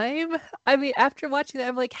all time. I mean, after watching that,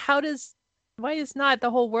 I'm like, why is not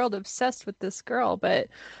the whole world obsessed with this girl? But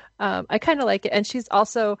I kind of like it. And she's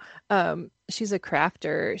also, she's a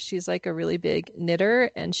crafter. She's like a really big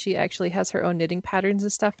knitter, and she actually has her own knitting patterns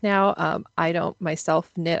and stuff now. I don't myself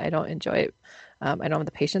knit. I don't enjoy it. I don't have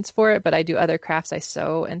the patience for it, but I do other crafts. I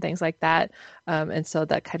sew and things like that. And so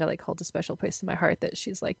that kind of like holds a special place in my heart, that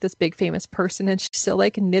she's like this big famous person and she still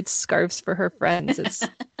like knits scarves for her friends. It's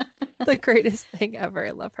the greatest thing ever.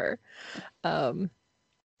 I love her.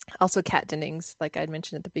 Also Kat Dennings, like I'd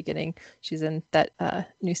mentioned at the beginning, she's in that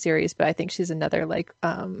new series, but I think she's another like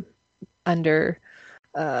under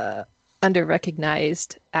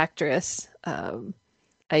recognized actress.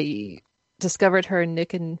 I discovered her in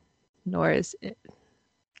Nick and Nora's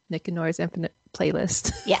Infinite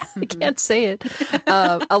Playlist. Yeah. I can't say it.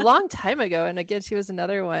 A long time ago. And again, she was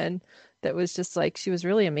another one that was just like, she was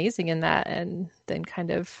really amazing in that, and then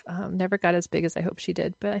kind of never got as big as I hope she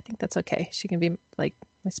did. But I think that's okay. She can be like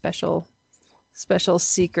my special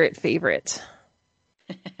secret favorite.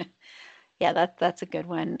 Yeah, that's a good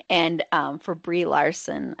one. And for Brie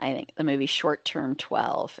Larson, I think the movie Short Term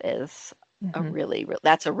 12 is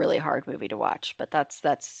that's a really hard movie to watch, but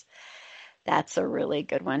that's a really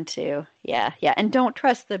good one too. Yeah. And Don't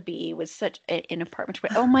Trust the Bee was such an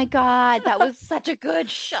Apartment. Oh my God, that was such a good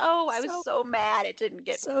show. I was so mad it didn't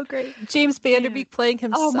get so great. James Van Der Beek playing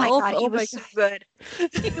himself. Oh my God, he was so good.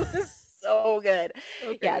 He was so good.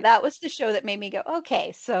 So yeah, that was the show that made me go,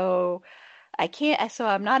 okay, so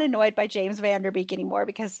I'm not annoyed by James Van Der Beek anymore,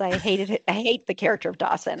 because I hated it. I hate the character of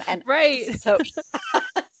Dawson. And right. So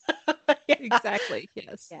yeah. Exactly.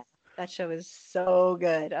 Yes. Yeah. That show is so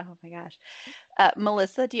good. Oh my gosh.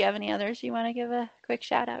 Melissa, do you have any others you want to give a quick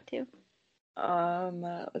shout out to?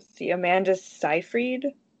 Let's see. Amanda Seyfried.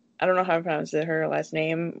 I don't know how to pronounce her last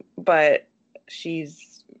name, but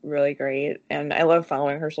she's really great, and I love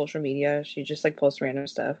following her social media. She just like posts random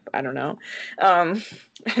stuff. I don't know.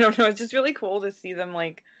 It's just really cool to see them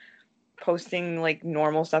like posting like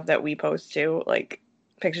normal stuff that we post too. Like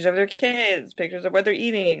pictures of their kids, pictures of what they're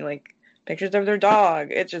eating, like pictures of their dog.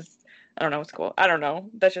 It's just, I don't know, it's cool. I don't know.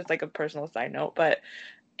 That's just like a personal side note. But,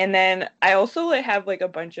 and then I also like have like a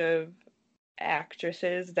bunch of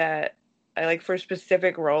actresses that I like for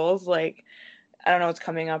specific roles. Like, I don't know, it's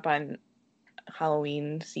coming up on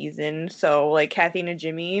Halloween season. So like Kathy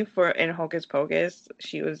Najimy in Hocus Pocus,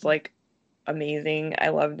 she was like amazing. I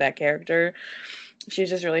loved that character. She's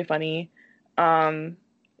just really funny.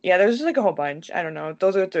 Yeah, there's just like a whole bunch. I don't know.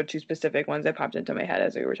 Those are the two specific ones that popped into my head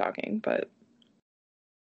as we were talking, but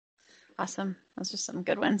Awesome. Those are some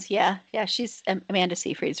good ones. Yeah. Yeah. She's Amanda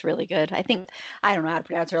Seyfried's really good. I think, I don't know how to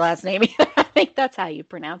pronounce her last name either. I think that's how you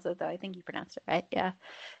pronounce it, though. I think you pronounced it right. Yeah.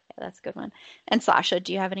 Yeah, that's a good one. And Sasha,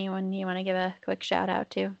 do you have anyone you want to give a quick shout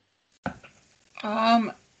out to?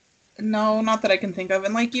 No, not that I can think of.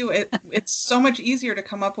 And like you, it's so much easier to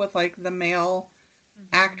come up with like the male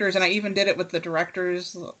actors, and I even did it with the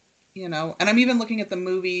directors, you know. And I'm even looking at the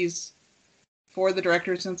movies for the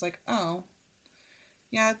directors, and it's like, oh,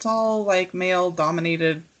 yeah, it's all like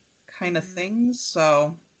male-dominated kind of things.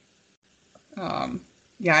 So,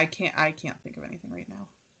 yeah, I can't think of anything right now.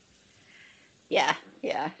 Yeah,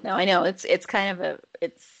 yeah. No, I know it's kind of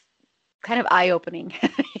eye-opening,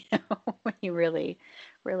 you know, when you really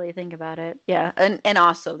think about it. Yeah, and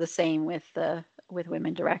also the same with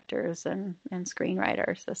women directors and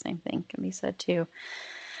screenwriters. The same thing can be said too.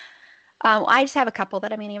 I just have a couple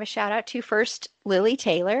that I'm going to give a shout out to. First, Lily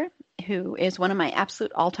Taylor, who is one of my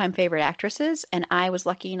absolute all-time favorite actresses, and I was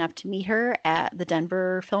lucky enough to meet her at the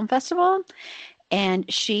Denver Film Festival. And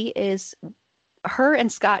her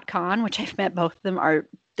and Scott Caan, which I've met both of them, are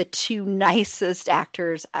the two nicest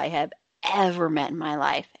actors I have ever met in my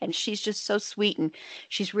life. And she's just so sweet, and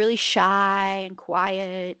she's really shy and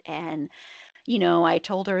quiet. And, you know, I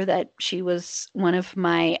told her that she was one of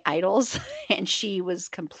my idols, and she was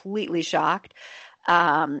completely shocked.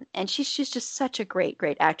 And she's just such a great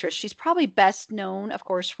actress. She's probably best known, of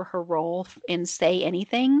course, for her role in Say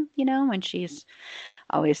Anything, you know, when she's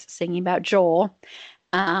always singing about Joel.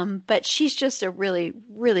 But she's just a really,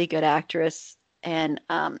 really good actress. And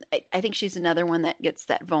I think she's another one that gets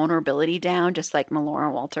that vulnerability down, just like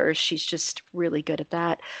Melora Walters. She's just really good at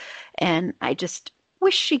that. And I just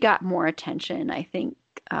wish she got more attention. I think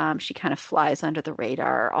she kind of flies under the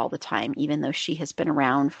radar all the time, even though she has been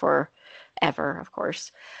around forever, of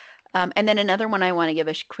course. And then another one I want to give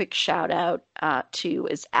a quick shout out to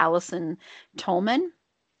is Allison Tolman,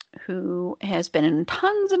 who has been in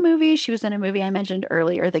tons of movies. She was in a movie I mentioned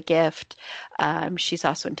earlier, The Gift. She's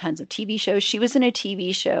also in tons of TV shows. She was in a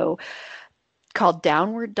TV show called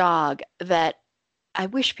Downward Dog that I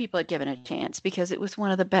wish people had given a chance, because it was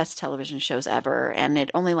one of the best television shows ever, and it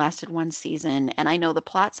only lasted one season. And I know the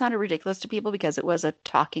plot sounded ridiculous to people because it was a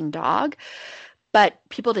talking dog, but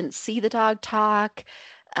people didn't see the dog talk.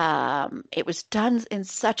 It was done in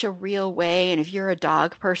such a real way. And if you're a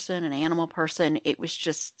dog person, an animal person, it was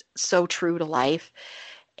just so true to life.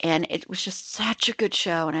 And it was just such a good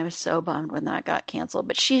show. And I was so bummed when that got canceled.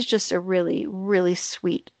 But she's just a really, really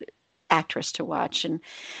sweet actress to watch. And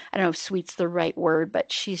I don't know if sweet's the right word,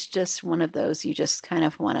 but she's just one of those you just kind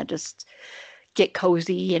of want to just get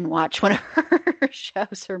cozy and watch one of her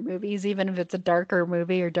shows or movies, even if it's a darker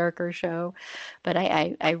movie or darker show. But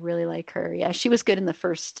I really like her. Yeah, she was good in the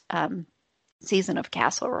first season of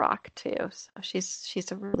Castle Rock too. So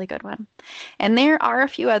she's a really good one. And there are a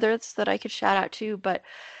few others that I could shout out to, but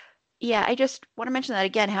yeah, I just want to mention that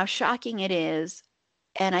again, how shocking it is.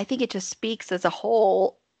 And I think it just speaks as a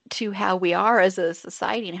whole to how we are as a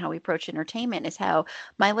society and how we approach entertainment, is how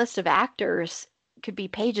my list of actors could be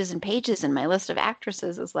pages and pages, and my list of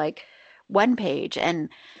actresses is like one page. And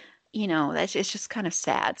you know, it's just kind of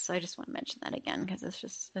sad. So I just want to mention that again, because that's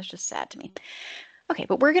just sad to me. Okay,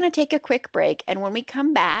 but we're going to take a quick break, and when we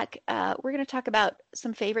come back, we're going to talk about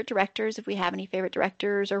some favorite directors, if we have any favorite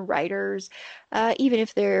directors or writers, even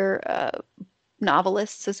if they're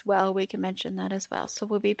novelists as well, we can mention that as well. So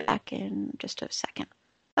we'll be back in just a second.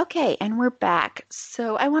 Okay, and we're back.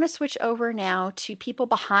 So I want to switch over now to people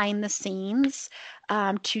behind the scenes,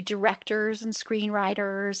 to directors and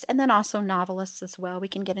screenwriters, and then also novelists as well. We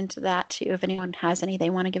can get into that too if anyone has any they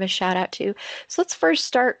want to give a shout out to. So let's first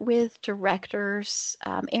start with directors.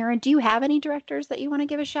 Erin, do you have any directors that you want to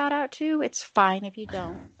give a shout out to? It's fine if you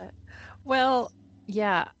don't. But... Well,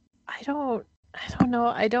 yeah, I don't know.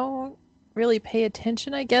 I don't really pay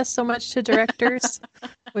attention, I guess, so much to directors,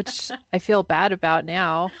 which I feel bad about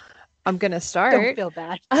now. I'm going to start. Don't feel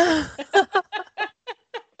bad.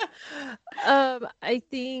 I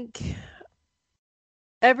think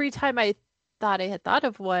every time I thought I had thought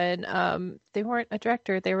of one. They weren't a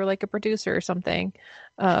director; they were like a producer or something.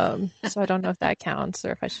 So I don't know if that counts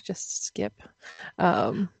or if I should just skip.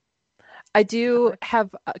 Um, I do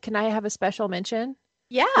have. Can I have a special mention?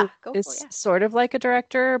 Yeah, Who go for it. is sort of like a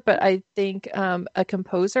director, but I think a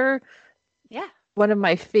composer. Yeah. One of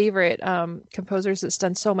my favorite composers that's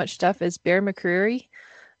done so much stuff is Bear McCreary.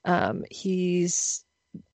 He's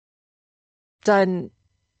done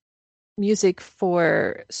music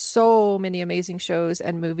for so many amazing shows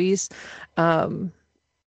and movies.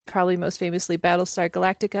 Probably most famously Battlestar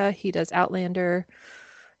Galactica. He does Outlander.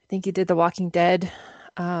 I think he did The Walking Dead.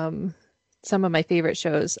 Some of my favorite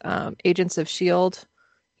shows, Agents of S.H.I.E.L.D.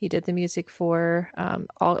 He did the music for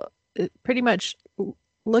pretty much.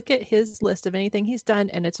 Look at his list of anything he's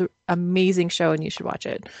done, and it's an amazing show, and you should watch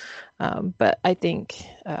it. But I think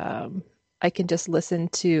I can just listen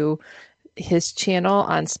to his channel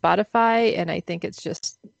on Spotify, and I think it's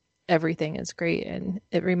just everything is great, and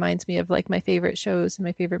it reminds me of like my favorite shows and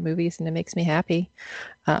my favorite movies, and it makes me happy.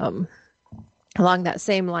 Along that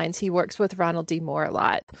same lines, he works with Ronald D. Moore a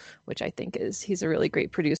lot, which I think he's a really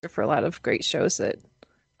great producer for a lot of great shows that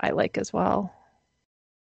I like as well.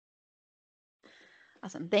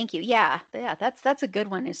 Awesome. Thank you. Yeah. That's a good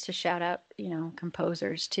one, is to shout out,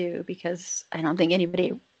 composers too, because I don't think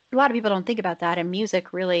a lot of people don't think about that. And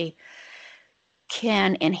music really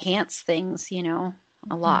can enhance things, a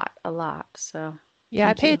lot. So yeah,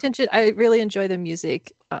 I pay attention. I really enjoy the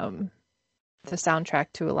music, the soundtrack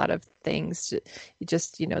to a lot of things. You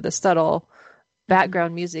just, the subtle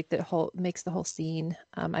background music that makes the whole scene.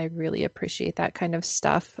 I really appreciate that kind of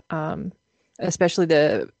stuff, especially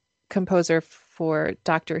the composer for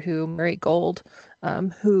Doctor Who, Murray Gold,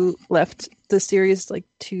 who left the series like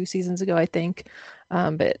 2 seasons ago, I think.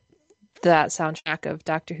 But that soundtrack of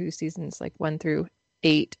Doctor Who seasons like 1 through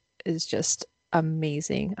 8 is just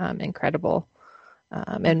amazing, incredible.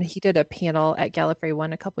 And he did a panel at Gallifrey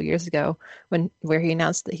One a couple years ago where he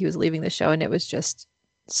announced that he was leaving the show, and it was just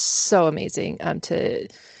so amazing to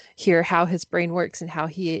hear how his brain works and how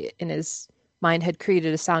he in his mind had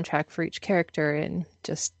created a soundtrack for each character, and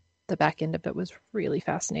just the back end of it was really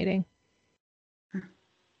fascinating.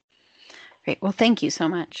 Great. Well, thank you so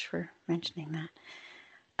much for mentioning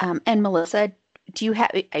that. And Melissa, if you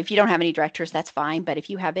don't have any directors, that's fine, but if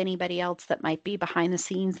you have anybody else that might be behind the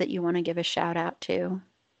scenes that you want to give a shout out to?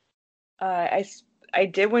 I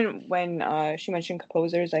did when she mentioned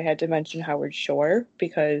composers, I had to mention Howard Shore,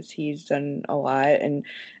 because he's done a lot, and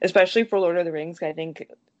especially for Lord of the Rings, I think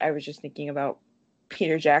I was just thinking about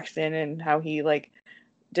Peter Jackson and how he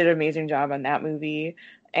did an amazing job on that movie.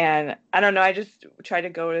 And I don't know, I just try to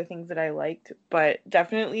go to things that I liked, but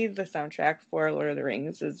definitely the soundtrack for Lord of the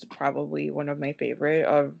Rings is probably one of my favorite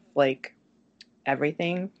of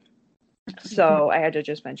everything. So I had to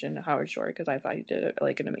just mention Howard Shore because I thought he did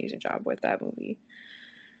an amazing job with that movie.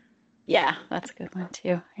 Yeah, that's a good one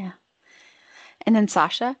too. Yeah. And then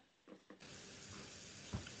Sasha?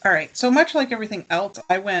 All right. So much like everything else,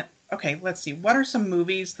 I went, okay, let's see. What are some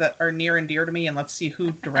movies that are near and dear to me, and let's see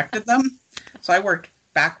who directed them? So I worked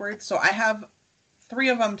backwards. So I have 3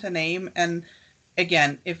 of them to name. And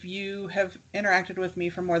again, if you have interacted with me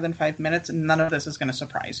for more than 5 minutes, none of this is going to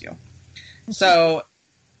surprise you. So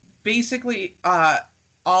basically,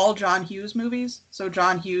 all John Hughes movies. So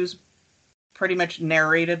John Hughes pretty much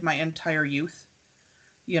narrated my entire youth.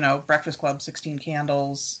 Breakfast Club, 16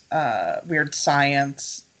 Candles, Weird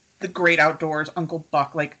Science, The Great Outdoors, Uncle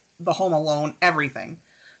Buck, The Home Alone, everything.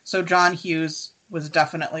 So John Hughes was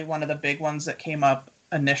definitely one of the big ones that came up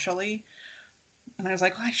initially. And I was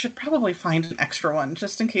like, well, I should probably find an extra one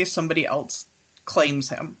just in case somebody else claims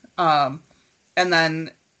him. And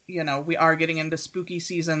then, we are getting into spooky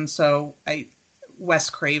season, so Wes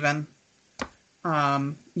Craven,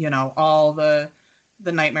 all the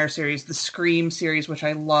Nightmare series, the Scream series, which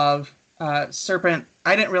I love. Serpent,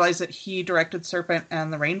 I didn't realize that he directed Serpent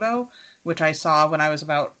and the Rainbow, which I saw when I was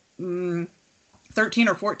about 13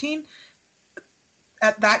 or 14.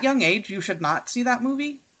 At that young age, you should not see that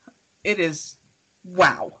movie. It is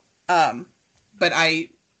wow. But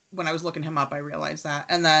when I was looking him up, I realized that.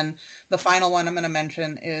 And then the final one I'm going to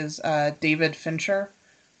mention is David Fincher,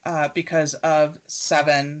 because of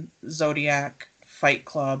Seven, Zodiac, Fight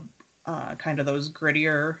Club, kind of those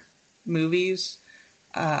grittier movies.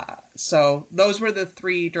 So those were the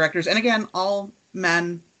 3 directors. And again, all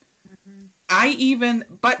men. Mm-hmm.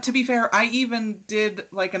 But to be fair, I even did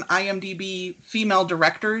an IMDb female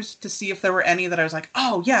directors to see if there were any that I was like,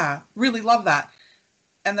 oh yeah, really love that.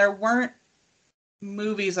 And there weren't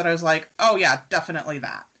movies that I was like, oh yeah, definitely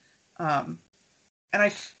that. And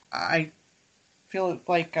I feel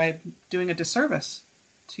like I'm doing a disservice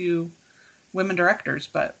to women directors,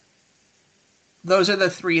 but those are the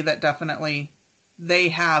three that definitely, they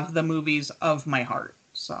have the movies of my heart.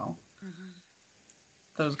 So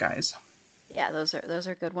those guys. Yeah, those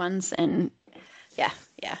are good ones, and yeah,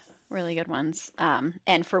 really good ones.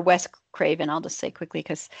 And for Wes Craven, I'll just say quickly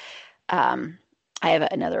because I have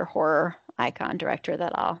another horror icon director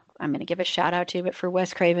that I'm going to give a shout out to. But for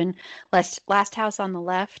Wes Craven, Last House on the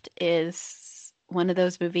Left is one of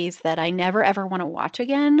those movies that I never ever want to watch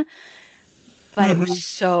again. But it was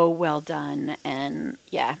so well done, and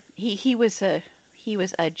yeah, he was a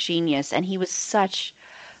genius, and he was such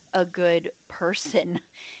a good person.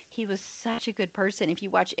 He was such a good person. If you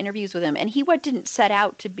watch interviews with him, and he didn't set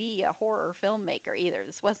out to be a horror filmmaker either.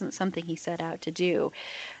 This wasn't something he set out to do.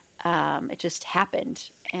 It just happened,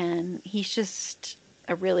 and he was just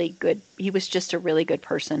a really good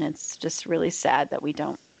person. It's just really sad that we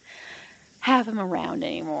don't have him around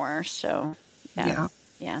anymore. So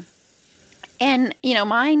yeah. And,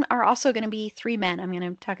 mine are also going to be three men. I'm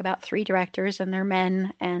going to talk about three directors, and they're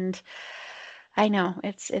men. And I know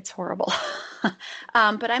it's horrible. But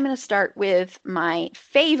I'm going to start with my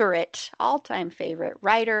all-time favorite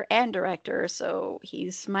writer and director. So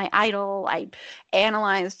he's my idol. I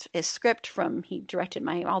analyzed his script he directed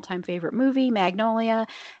my all-time favorite movie, Magnolia,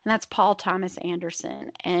 and that's Paul Thomas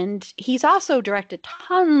Anderson. And he's also directed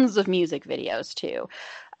tons of music videos too.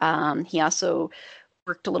 He also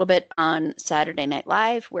worked a little bit on Saturday Night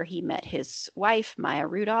Live, where he met his wife, Maya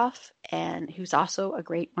Rudolph, and who's also a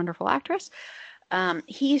great, wonderful actress.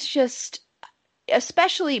 He's just,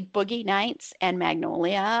 especially Boogie Nights and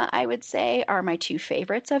Magnolia, I would say, are my two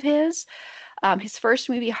favorites of his. His first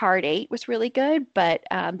movie, Hard Eight, was really good, but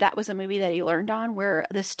that was a movie that he learned on, where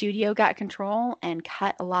the studio got control and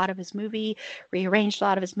cut a lot of his movie, rearranged a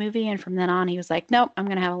lot of his movie, and from then on he was like, nope, I'm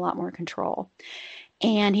going to have a lot more control.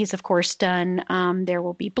 And he's, of course, done There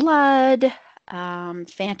Will Be Blood,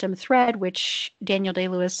 Phantom Thread, which Daniel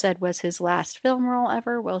Day-Lewis said was his last film role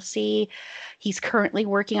ever. We'll see. He's currently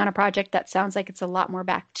working on a project that sounds like it's a lot more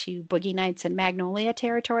back to Boogie Nights and Magnolia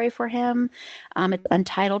territory for him. It's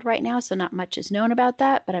untitled right now, so not much is known about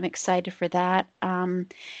that, but I'm excited for that. And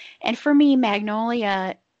for me,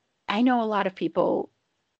 Magnolia, I know a lot of people,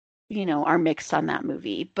 are mixed on that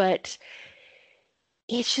movie, but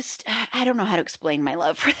it's just, I don't know how to explain my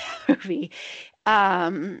love for that movie.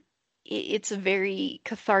 It's very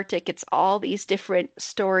cathartic. It's all these different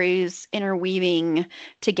stories interweaving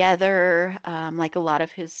together, like a lot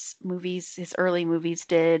of his early movies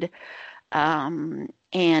did. And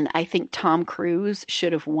I think Tom Cruise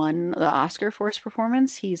should have won the Oscar for his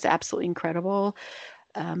performance. He's absolutely incredible.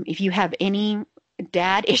 If you have any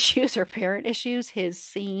dad issues or parent issues, his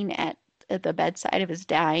scene at the bedside of his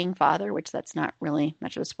dying father, which that's not really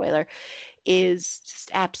much of a spoiler, is just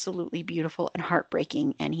absolutely beautiful and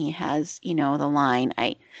heartbreaking. And he has, the line,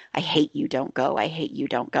 I hate you, don't go. I hate you,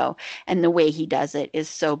 don't go. And the way he does it is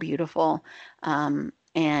so beautiful.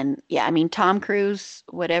 And yeah, I mean, Tom Cruise,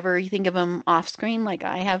 whatever you think of him off screen, like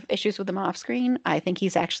I have issues with him off screen, I think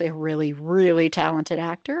he's actually a really, really talented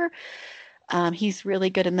actor. He's really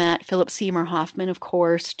good in that. Philip Seymour Hoffman, of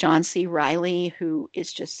course, John C. Reilly, who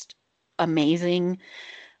is just amazing.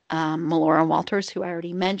 Melora Walters, who I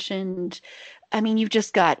already mentioned. I mean, you've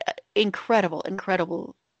just got incredible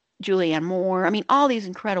Julianne Moore. I mean, all these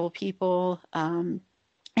incredible people. And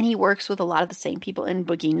he works with a lot of the same people in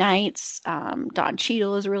Boogie Nights. Don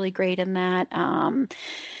Cheadle is really great in that.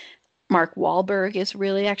 Mark Wahlberg is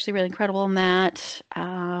really incredible in that.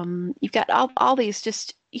 You've got all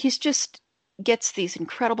these he's just gets these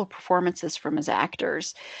incredible performances from his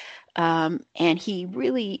actors. And he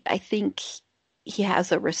really, I think he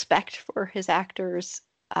has a respect for his actors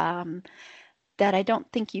that I don't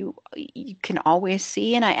think you can always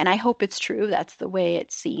see. And I hope it's true. That's the way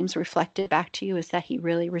it seems reflected back to you, is that he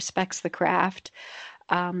really respects the craft.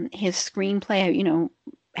 His screenplay,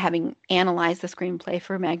 having analyzed the screenplay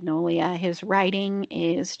for Magnolia, his writing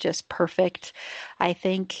is just perfect. I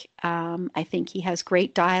think he has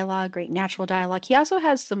great dialogue, great natural dialogue. He also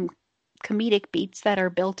has some comedic beats that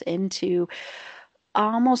are built into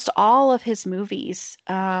almost all of his movies,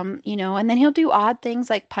 and then he'll do odd things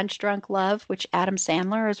like Punch Drunk Love, which Adam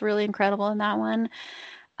Sandler is really incredible in that one.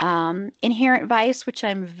 Inherent Vice, which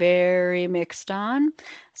I'm very mixed on,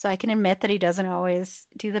 so I can admit that he doesn't always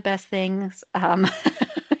do the best things.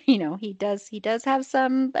 He does have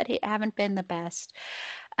some, but he haven't been the best.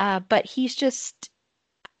 But he's just,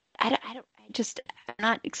 I'm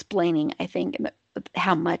not explaining, I think,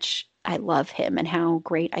 how much I love him and how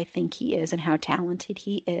great I think he is and how talented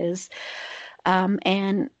he is.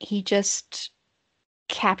 And he just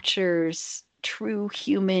captures true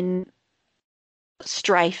human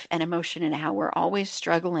strife and emotion and how we're always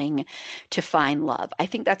struggling to find love. I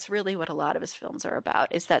think that's really what a lot of his films are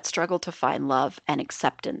about, is that struggle to find love and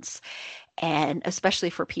acceptance. And especially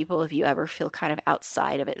for people, if you ever feel kind of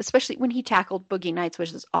outside of it, especially when he tackled Boogie Nights,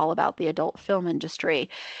 which is all about the adult film industry,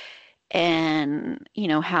 and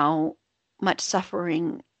how much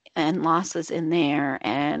suffering and losses in there,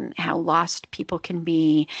 and how lost people can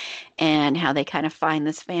be, and how they kind of find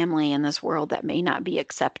this family in this world that may not be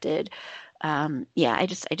accepted. Yeah, I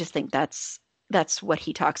just think that's what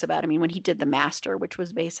he talks about. I mean, when he did The Master, which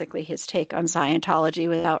was basically his take on Scientology,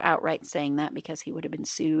 without outright saying that because he would have been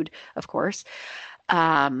sued, of course.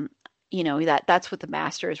 That's what The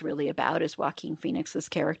Master is really about, is Joaquin Phoenix's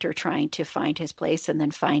character trying to find his place, and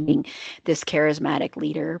then finding this charismatic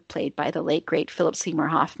leader played by the late great Philip Seymour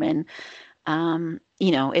Hoffman.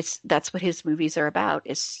 That's what his movies are about,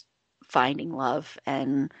 is finding love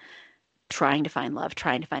and trying to find love,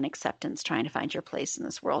 trying to find acceptance, trying to find your place in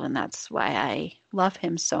this world. And that's why I love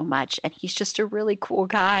him so much. And he's just a really cool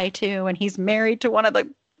guy too. And he's married to one of the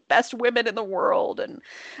best women in the world. And,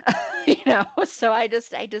 so I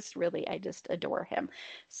just adore him.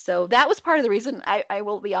 So that was part of the reason. I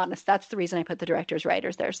will be honest, that's the reason I put the directors,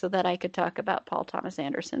 writers there, so that I could talk about Paul Thomas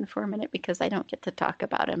Anderson for a minute, because I don't get to talk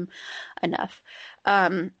about him enough.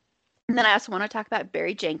 And then I also want to talk about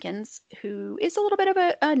Barry Jenkins, who is a little bit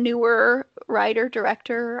of a newer writer,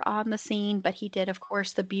 director on the scene, but he did, of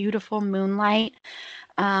course, the beautiful Moonlight,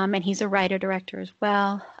 and he's a writer, director as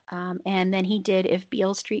well. And then he did If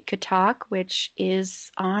Beale Street Could Talk, which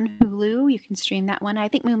is on Hulu. You can stream that one. I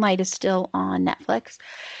think Moonlight is still on Netflix,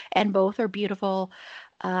 and both are beautiful.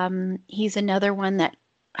 He's another one that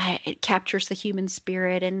it captures the human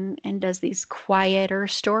spirit and does these quieter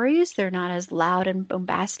stories. They're not as loud and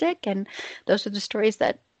bombastic, and those are the stories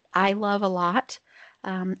that I love a lot.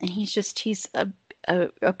 And he's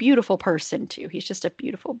a beautiful person too. He's just a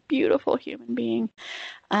beautiful, beautiful human being.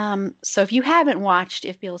 So if you haven't watched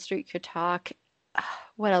If Beale Street Could Talk,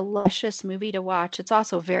 what a luscious movie to watch. It's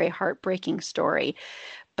also a very heartbreaking story,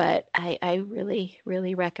 but I really,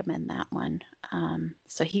 really recommend that one.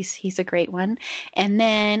 So he's a great one. And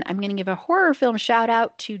then I'm going to give a horror film shout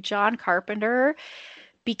out to John Carpenter,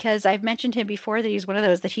 because I've mentioned him before that he's one of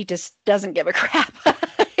those that he just doesn't give a crap.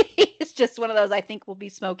 He's just one of those I think will be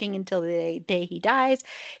smoking until the day he dies.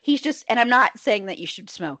 And I'm not saying that you should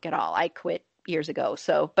smoke at all. I quit years ago.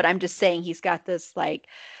 But I'm just saying he's got this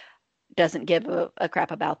doesn't give a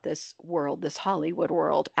crap about this world, this Hollywood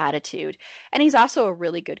world attitude. And he's also a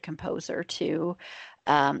really good composer too.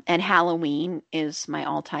 And Halloween is my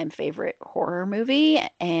all-time favorite horror movie.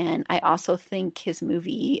 And I also think his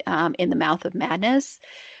movie, In the Mouth of Madness,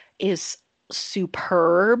 is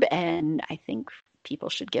superb. And I think people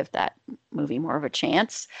should give that movie more of a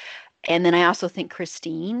chance. And then I also think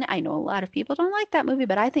Christine, I know a lot of people don't like that movie,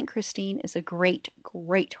 but I think Christine is a great,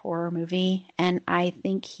 great horror movie. And I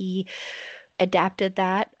think he adapted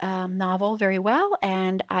that novel very well.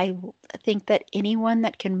 And I think that anyone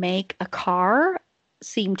that can make a car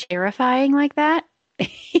seem terrifying like that,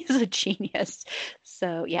 he's a genius.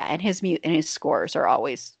 So yeah, and his scores are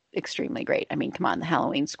always extremely great. I mean, come on, the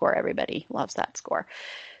Halloween score, everybody loves that score.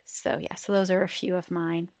 So yeah, so those are a few of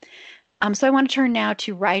mine. So I want to turn now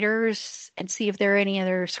to writers and see if there are any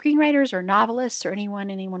other screenwriters or novelists or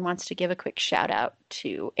anyone wants to give a quick shout out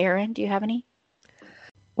to. Erin, do you have any?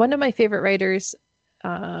 One of my favorite writers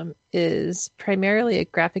is primarily a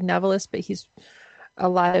graphic novelist, but a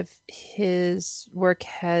lot of his work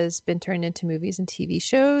has been turned into movies and TV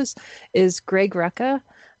shows, is Greg Rucka.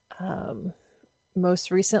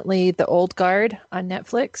 Most recently, The Old Guard on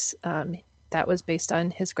Netflix. That was based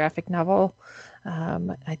on his graphic novel.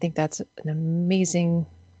 I think that's an amazing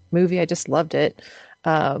movie. I just loved it.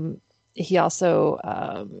 He also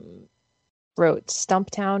wrote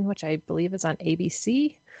Stumptown, which I believe is on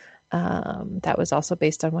ABC. That was also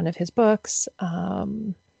based on one of his books.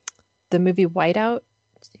 The movie Whiteout,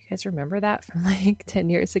 do you guys remember that from 10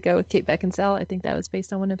 years ago with Kate Beckinsale? I think that was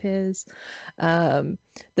based on one of his.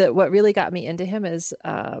 What really got me into him is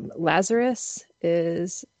Lazarus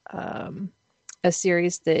is a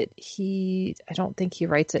series that I don't think he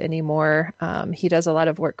writes it anymore. He does a lot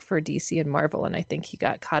of work for DC and Marvel, and I think he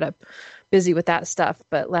got caught up busy with that stuff.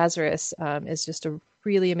 But Lazarus is just a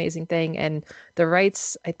really amazing thing. And the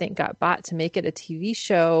rights, I think, got bought to make it a TV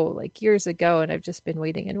show years ago. And I've just been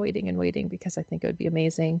waiting and waiting and waiting because I think it would be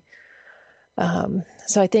amazing.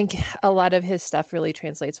 So I think a lot of his stuff really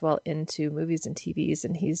translates well into movies and TVs.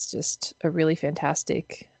 And he's just a really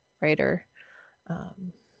fantastic writer.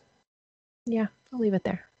 Yeah, I'll leave it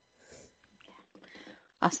there.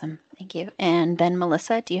 Awesome. Thank you. And then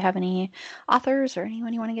Melissa, do you have any authors or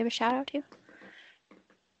anyone you want to give a shout out to?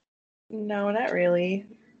 No, not really.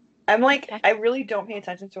 I'm like, Okay. I really don't pay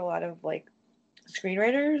attention to a lot of like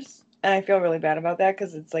screenwriters, and I feel really bad about that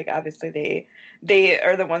because it's like obviously they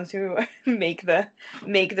are the ones who make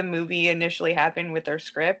the movie initially happen with their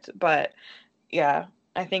script. But yeah,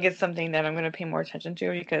 I think it's something that I'm going to pay more attention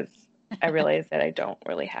to because I realize that I don't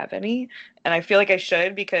really have any, and I feel like I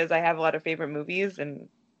should because I have a lot of favorite movies, and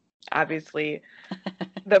obviously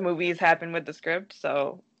the movies happen with the script.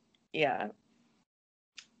 So yeah,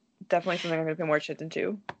 definitely something I'm going to pay more attention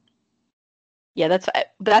to. Yeah,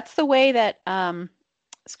 that's the way that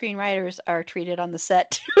screenwriters are treated on the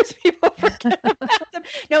set too. Is people forget about them.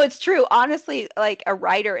 No, it's true. Honestly, like a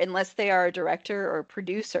writer, unless they are a director or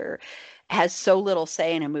producer, has so little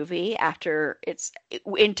say in a movie. After it's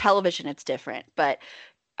in television, it's different, but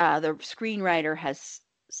the screenwriter has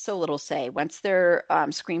so little say. Once their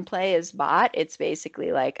screenplay is bought, it's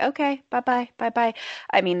basically like, okay, bye bye, bye bye.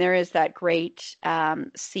 I mean, there is that great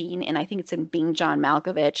scene, and I think it's in Being John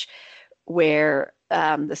Malkovich, where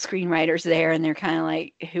the screenwriter's there and they're kind of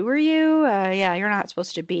like, who are you? Yeah, you're not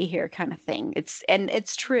supposed to be here, kind of thing.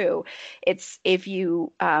 It's true. It's if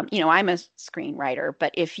you, I'm a screenwriter,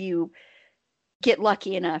 but if you get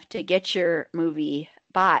lucky enough to get your movie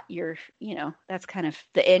bought, that's kind of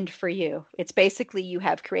the end for you. It's basically you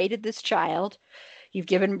have created this child, you've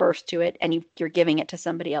given birth to it, and you're giving it to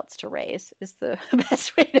somebody else to raise, is the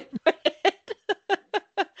best way to put it.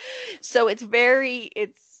 So it's very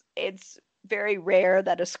rare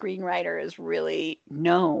that a screenwriter is really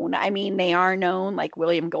known. I mean, they are known, like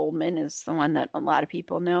William Goldman is the one that a lot of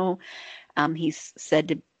people know. He's said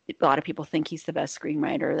to a lot of people think he's the best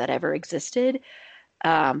screenwriter that ever existed.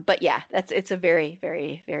 But yeah, it's a very,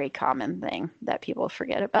 very, very common thing that people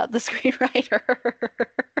forget about the screenwriter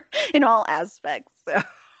in all aspects. So,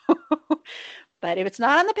 but if it's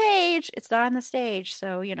not on the page, it's not on the stage.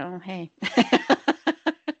 So, hey.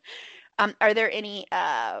 Are there any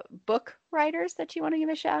book writers that you want to give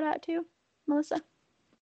a shout out to, Melissa?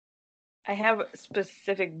 I have a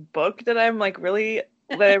specific book that I'm like really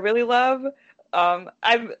that I really love. I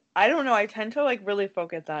don't know, I tend to like really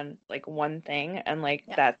focus on like one thing and like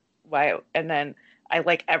Yeah. that's why and then I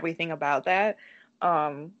like everything about that.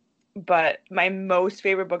 But my most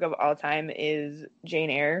favorite book of all time is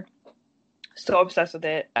Jane Eyre. So obsessed with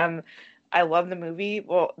it. I love the movie.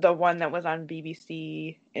 Well, the one that was on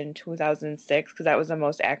BBC in 2006 because that was the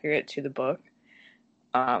most accurate to the book.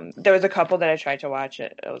 There was a couple that I tried to watch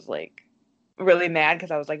it. I was like really mad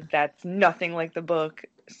because I was like, that's nothing like the book.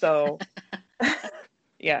 So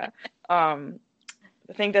yeah. I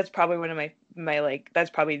think that's probably one of my like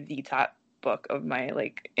that's probably the top book of my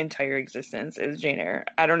like entire existence is Jane Eyre.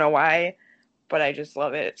 I don't know why, but I just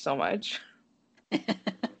love it so much.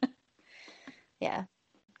 Yeah,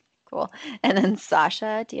 cool. And then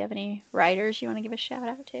Sasha, do you have any writers you want to give a shout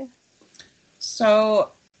out to? So,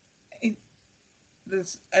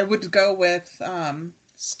 I would go with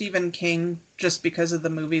Stephen King just because of the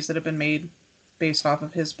movies that have been made based off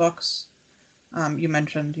of his books. You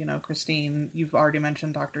mentioned, Christine. You've already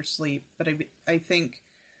mentioned Dr. Sleep, but I think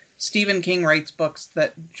Stephen King writes books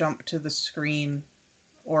that jump to the screen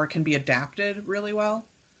or can be adapted really well.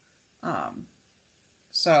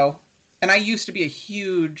 And I used to be a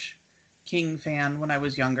huge King fan when I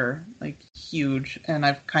was younger, like huge, and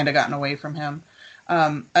I've kind of gotten away from him.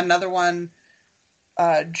 Another one,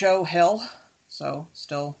 Joe Hill, so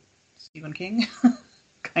still Stephen King,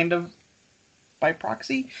 kind of by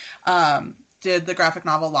proxy, did the graphic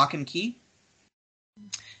novel Lock and Key,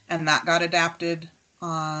 and that got adapted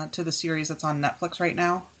to the series that's on Netflix right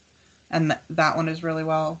now, and that one is really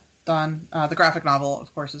well done. The graphic novel,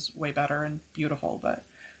 of course, is way better and beautiful, but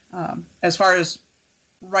as far as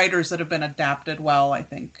writers that have been adapted well, I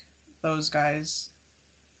think those guys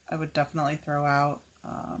I would definitely throw out.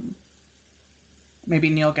 Maybe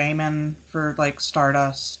Neil Gaiman for like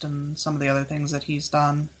Stardust and some of the other things that he's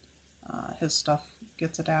done. His stuff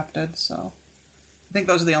gets adapted, so I think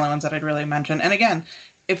those are the only ones that I'd really mention. And again,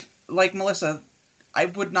 if like Melissa, I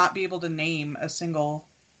would not be able to name a single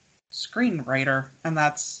screenwriter, and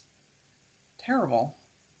that's terrible.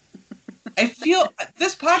 I feel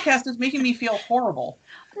this podcast is making me feel horrible.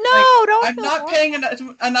 No, don't. I'm not paying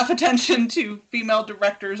enough attention to female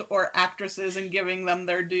directors or actresses and giving them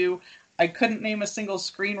their due. I couldn't name a single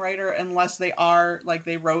screenwriter unless they are like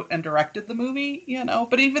they wrote and directed the movie,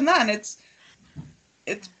 But even then, it's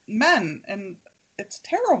men, and it's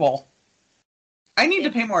terrible. I need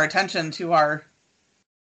to pay more attention to our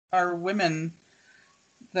women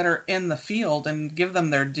that are in the field and give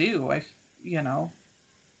them their due.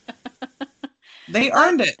 They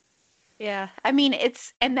earned it. Yeah, I mean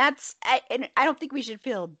and I don't think we should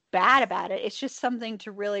feel bad about it. It's just something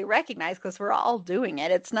to really recognize because we're all doing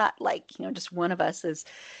it. It's not like, just one of us is.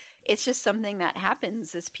 It's just something that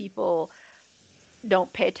happens as people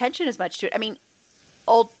don't pay attention as much to it. I mean,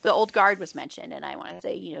 the old guard was mentioned, and I want to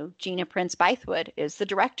say, Gina Prince Bythewood is the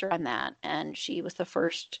director on that, and she was the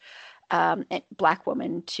first Black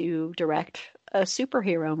woman to direct a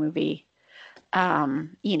superhero movie.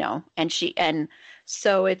 And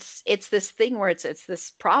so it's this thing where it's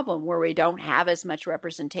this problem where we don't have as much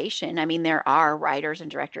representation. I mean, there are writers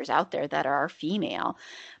and directors out there that are female,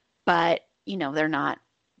 but they're not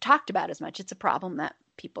talked about as much. It's a problem that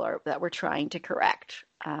that we're trying to correct.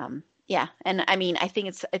 Yeah, and I mean, I think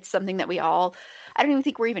it's something that I don't even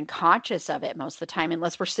think we're even conscious of it most of the time,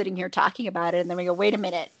 unless we're sitting here talking about it, and then we go, wait a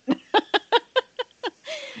minute.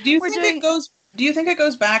 Do you think it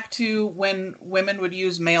goes back to when women would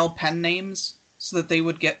use male pen names so that they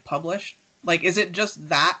would get published? Like, is it just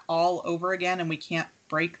that all over again, and we can't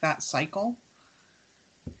break that cycle?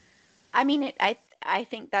 I mean, I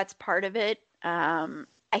think that's part of it.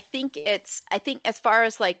 I think as far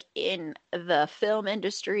as like in the film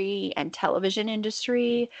industry and television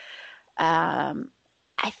industry, I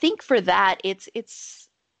think for that it's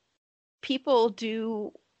people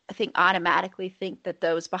do, I think, automatically think that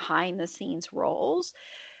those behind the scenes roles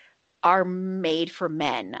are made for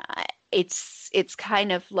men. It's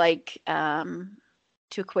kind of like to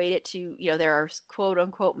equate it to, there are quote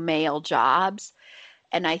unquote male jobs.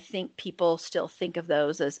 And I think people still think of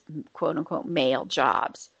those as quote unquote male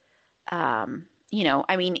jobs. I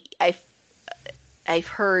mean, I've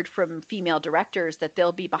heard from female directors that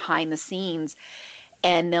they'll be behind the scenes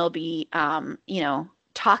and they'll be,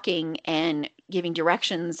 talking and giving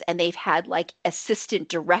directions, and they've had like assistant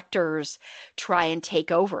directors try and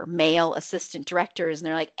take over, male assistant directors, and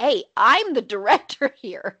they're like, "Hey, I'm the director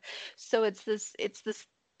here." So it's this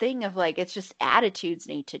thing of like, it's just attitudes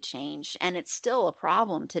need to change, and it's still a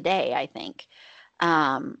problem today, I think.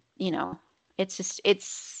 Yeah,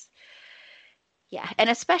 and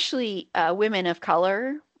especially women of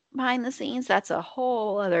color behind the scenes, that's a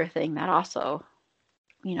whole other thing that also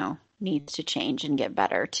needs to change and get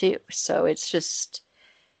better too. So it's just,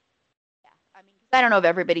 yeah, I mean, I don't know if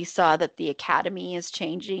everybody saw that the Academy is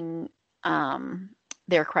changing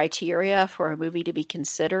their criteria for a movie to be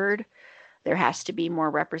considered. There has to be more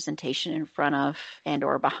representation in front of and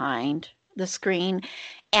or behind the screen.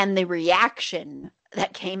 And the reaction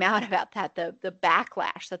that came out about that, the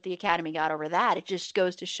backlash that the Academy got over that, it just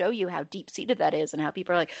goes to show you how deep-seated that is and how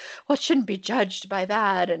people are like, well, it shouldn't be judged by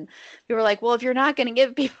that. And we were like, well, if you're not going to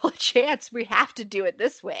give people a chance, we have to do it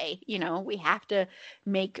this way. We have to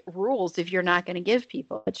make rules if you're not going to give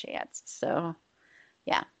people a chance. So,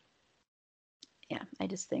 yeah. Yeah, I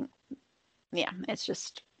just think, yeah, it's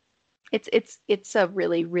just... It's a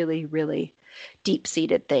really, really, really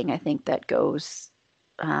deep-seated thing, I think, that goes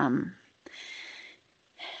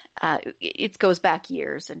it goes back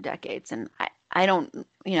years and decades. And I don't,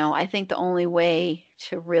 I think the only way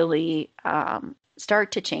to really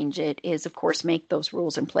start to change it is, of course, make those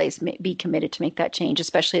rules in place, be committed to make that change,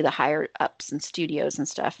 especially the higher ups and studios and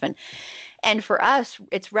stuff. And for us,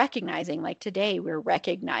 it's recognizing, like today, we're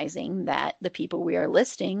recognizing that the people we are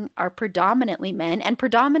listing are predominantly men and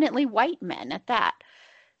predominantly white men at that.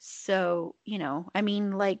 So, I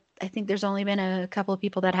mean, like, I think there's only been a couple of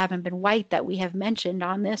people that haven't been white that we have mentioned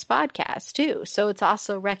on this podcast too. So it's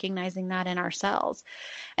also recognizing that in ourselves.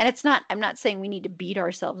 And I'm not saying we need to beat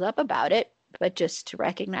ourselves up about it, but just to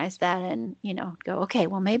recognize that and, go, okay,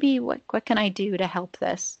 well, maybe what can I do to help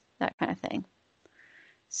this, that kind of thing.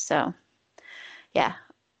 So, yeah.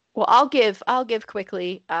 Well, I'll give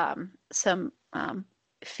quickly some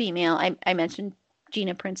female. I mentioned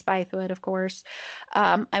Gina Prince Bythewood, of course.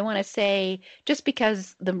 I want to say, just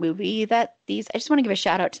because the movie I just want to give a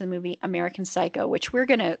shout out to the movie American Psycho, which we're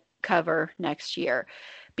going to cover next year,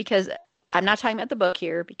 because I'm not talking about the book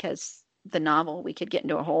here, because the novel, we could get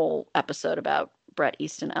into a whole episode about Bret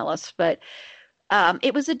Easton Ellis, but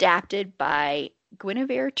it was adapted by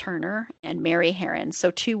Guinevere Turner and Mary Harron,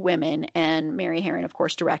 so two women, and Mary Harron, of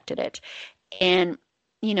course, directed it. And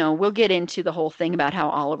we'll get into the whole thing about how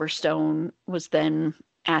Oliver Stone was then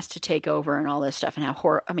asked to take over and all this stuff, and how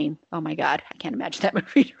oh my God, I can't imagine that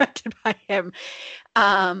movie directed by him.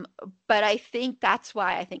 But I think that's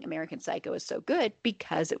why I think American Psycho is so good,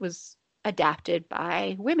 because it was adapted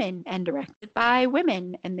by women and directed by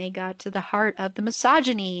women, and they got to the heart of the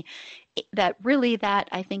misogyny that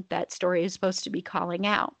I think that story is supposed to be calling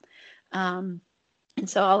out. And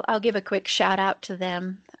so I'll give a quick shout out to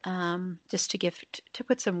them. just to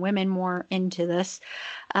put some women more into this.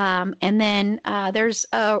 And then there's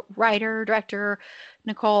a writer, director,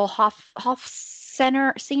 Nicole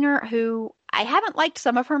Hofstetter, who I haven't liked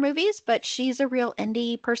some of her movies, but she's a real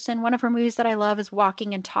indie person. One of her movies that I love is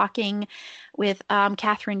Walking and Talking with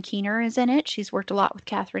Catherine Keener is in it. She's worked a lot with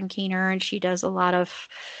Catherine Keener, and she does a lot of,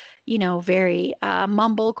 very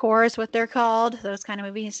mumblecore is what they're called, those kind of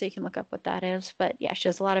movies. So you can look up what that is. But yeah, she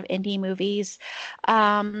does a lot of indie movies.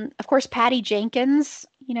 Of course, Patty Jenkins,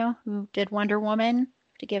 who did Wonder Woman,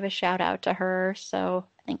 to give a shout out to her. So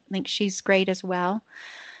I think she's great as well.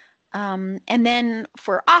 And then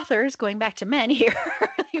for authors, going back to men here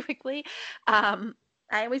really quickly, I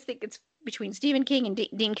always think it's between Stephen King and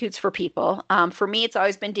Dean Koontz for people. For me, it's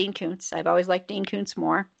always been Dean Koontz. I've always liked Dean Koontz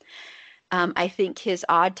more. I think his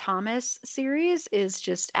Odd Thomas series is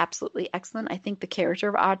just absolutely excellent. I think the character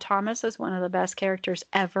of Odd Thomas is one of the best characters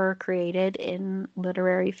ever created in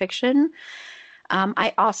literary fiction.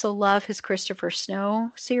 I also love his Christopher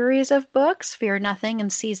Snow series of books, Fear Nothing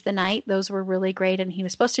and Seize the Night. Those were really great, and he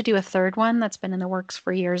was supposed to do a third one that's been in the works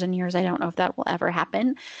for years and years. I don't know if that will ever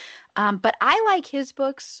happen. But I like his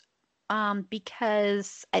books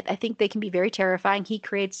because I think they can be very terrifying. He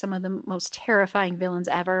creates some of the most terrifying villains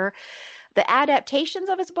ever. The adaptations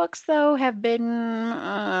of his books, though, have been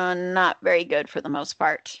not very good for the most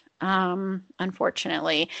part.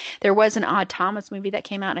 Unfortunately, there was an Odd Thomas movie that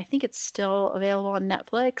came out, and I think it's still available on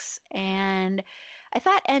Netflix. And I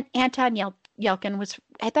thought Anton Yelchin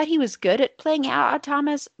I thought he was good at playing Odd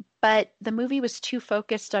Thomas, but the movie was too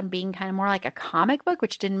focused on being kind of more like a comic book,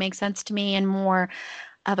 which didn't make sense to me, and more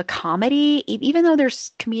of a comedy. Even though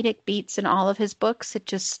there's comedic beats in all of his books, it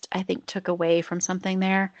just, I think, took away from something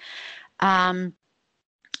there.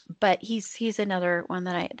 But he's another one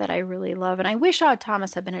that I really love, and I wish Odd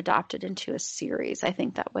Thomas had been adopted into a series. I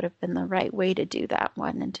think that would have been the right way to do that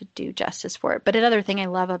one and to do justice for it. But another thing I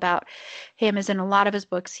love about him is in a lot of his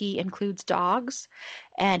books he includes dogs,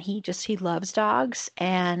 and he loves dogs,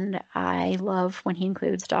 and I love when he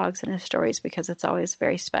includes dogs in his stories because it's always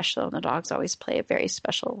very special, and the dogs always play a very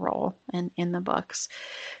special role in the books.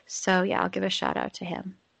 So yeah, I'll give a shout out to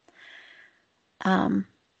him.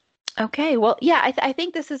 Okay, well, yeah, I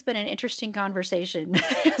think this has been an interesting conversation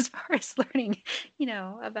as far as learning,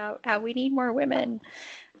 about how we need more women.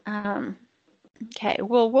 Okay,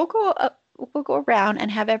 well, we'll go around and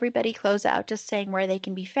have everybody close out just saying where they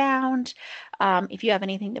can be found. If you have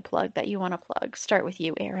anything to plug that you want to plug, start with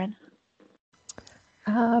you, Erin.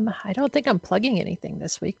 I don't think I'm plugging anything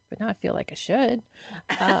this week, but now I feel like I should.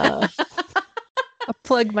 I'll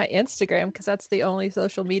plug my Instagram because that's the only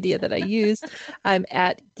social media that I use. I'm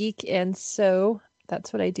at Geek and Sew.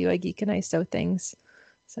 That's what I do. I geek and I sew things.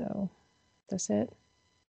 So that's it.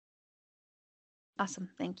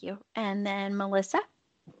 Awesome. Thank you. And then Melissa?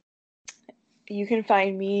 You can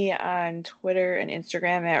find me on Twitter and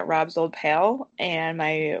Instagram at Rob's Old Pal, and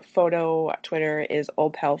my photo Twitter is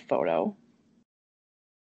Old Pal Photo.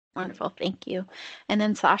 Wonderful. Thank you. And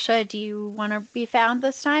then Sasha, do you want to be found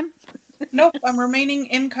this time? Nope, I'm remaining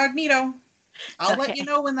incognito. I'll let you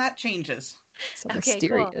know when that changes. So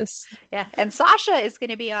mysterious. Cool. Yeah, and Sasha is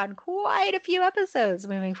going to be on quite a few episodes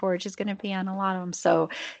moving forward. She's going to be on a lot of them.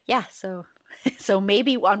 So, yeah, so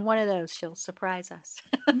maybe on one of those she'll surprise us.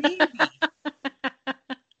 Maybe.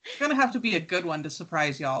 It's going to have to be a good one to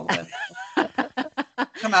surprise y'all with.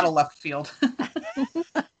 Come out of left field.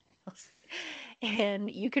 And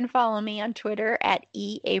you can follow me on Twitter at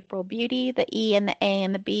eAprilBeauty. The E and the A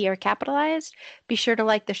and the B are capitalized. Be sure to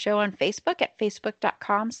like the show on Facebook at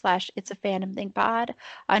facebook.com/itsafandom-thing-pod.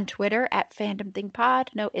 On Twitter at fandomthingpod.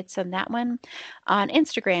 No, it's on that one. On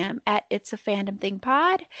Instagram at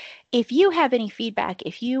itsafandom-thing-pod. If you have any feedback,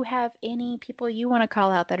 if you have any people you want to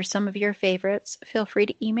call out that are some of your favorites, feel free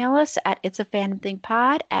to email us at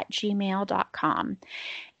itsafandomthingpod@gmail.com.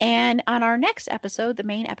 And on our next episode, the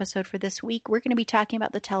main episode for this week, we're going to be talking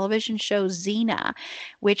about the television show Xena,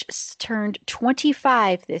 which turned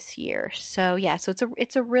 25 this year. So yeah, so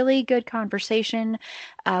it's a really good conversation.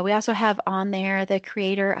 We also have on there the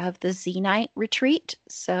creator of the Z-Night Retreat.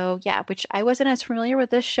 So yeah, which I wasn't as familiar with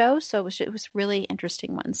this show, so it was really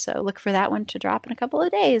interesting one. So look for that one to drop in a couple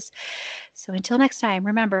of days. So until next time,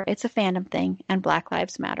 remember, it's a fandom thing and Black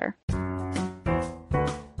Lives Matter.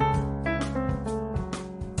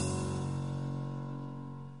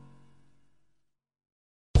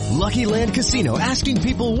 Lucky Land Casino, asking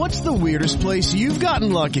people, what's the weirdest place you've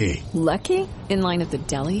gotten lucky? Lucky? In line at the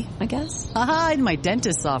deli, I guess? Aha, in my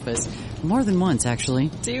dentist's office. More than once,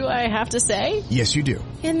 actually. Do I have to say? Yes, you do.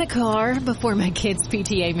 In the car before my kids'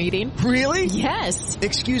 PTA meeting. Really? Yes.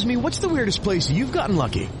 Excuse me, what's the weirdest place you've gotten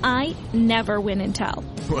lucky? I never win and tell.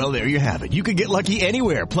 Well, there you have it. You can get lucky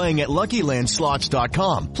anywhere, playing at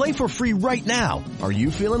LuckyLandSlots.com. Play for free right now. Are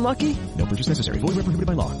you feeling lucky? No purchase necessary. Void where prohibited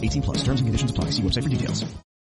by law. 18+. Terms and conditions apply. See website for details.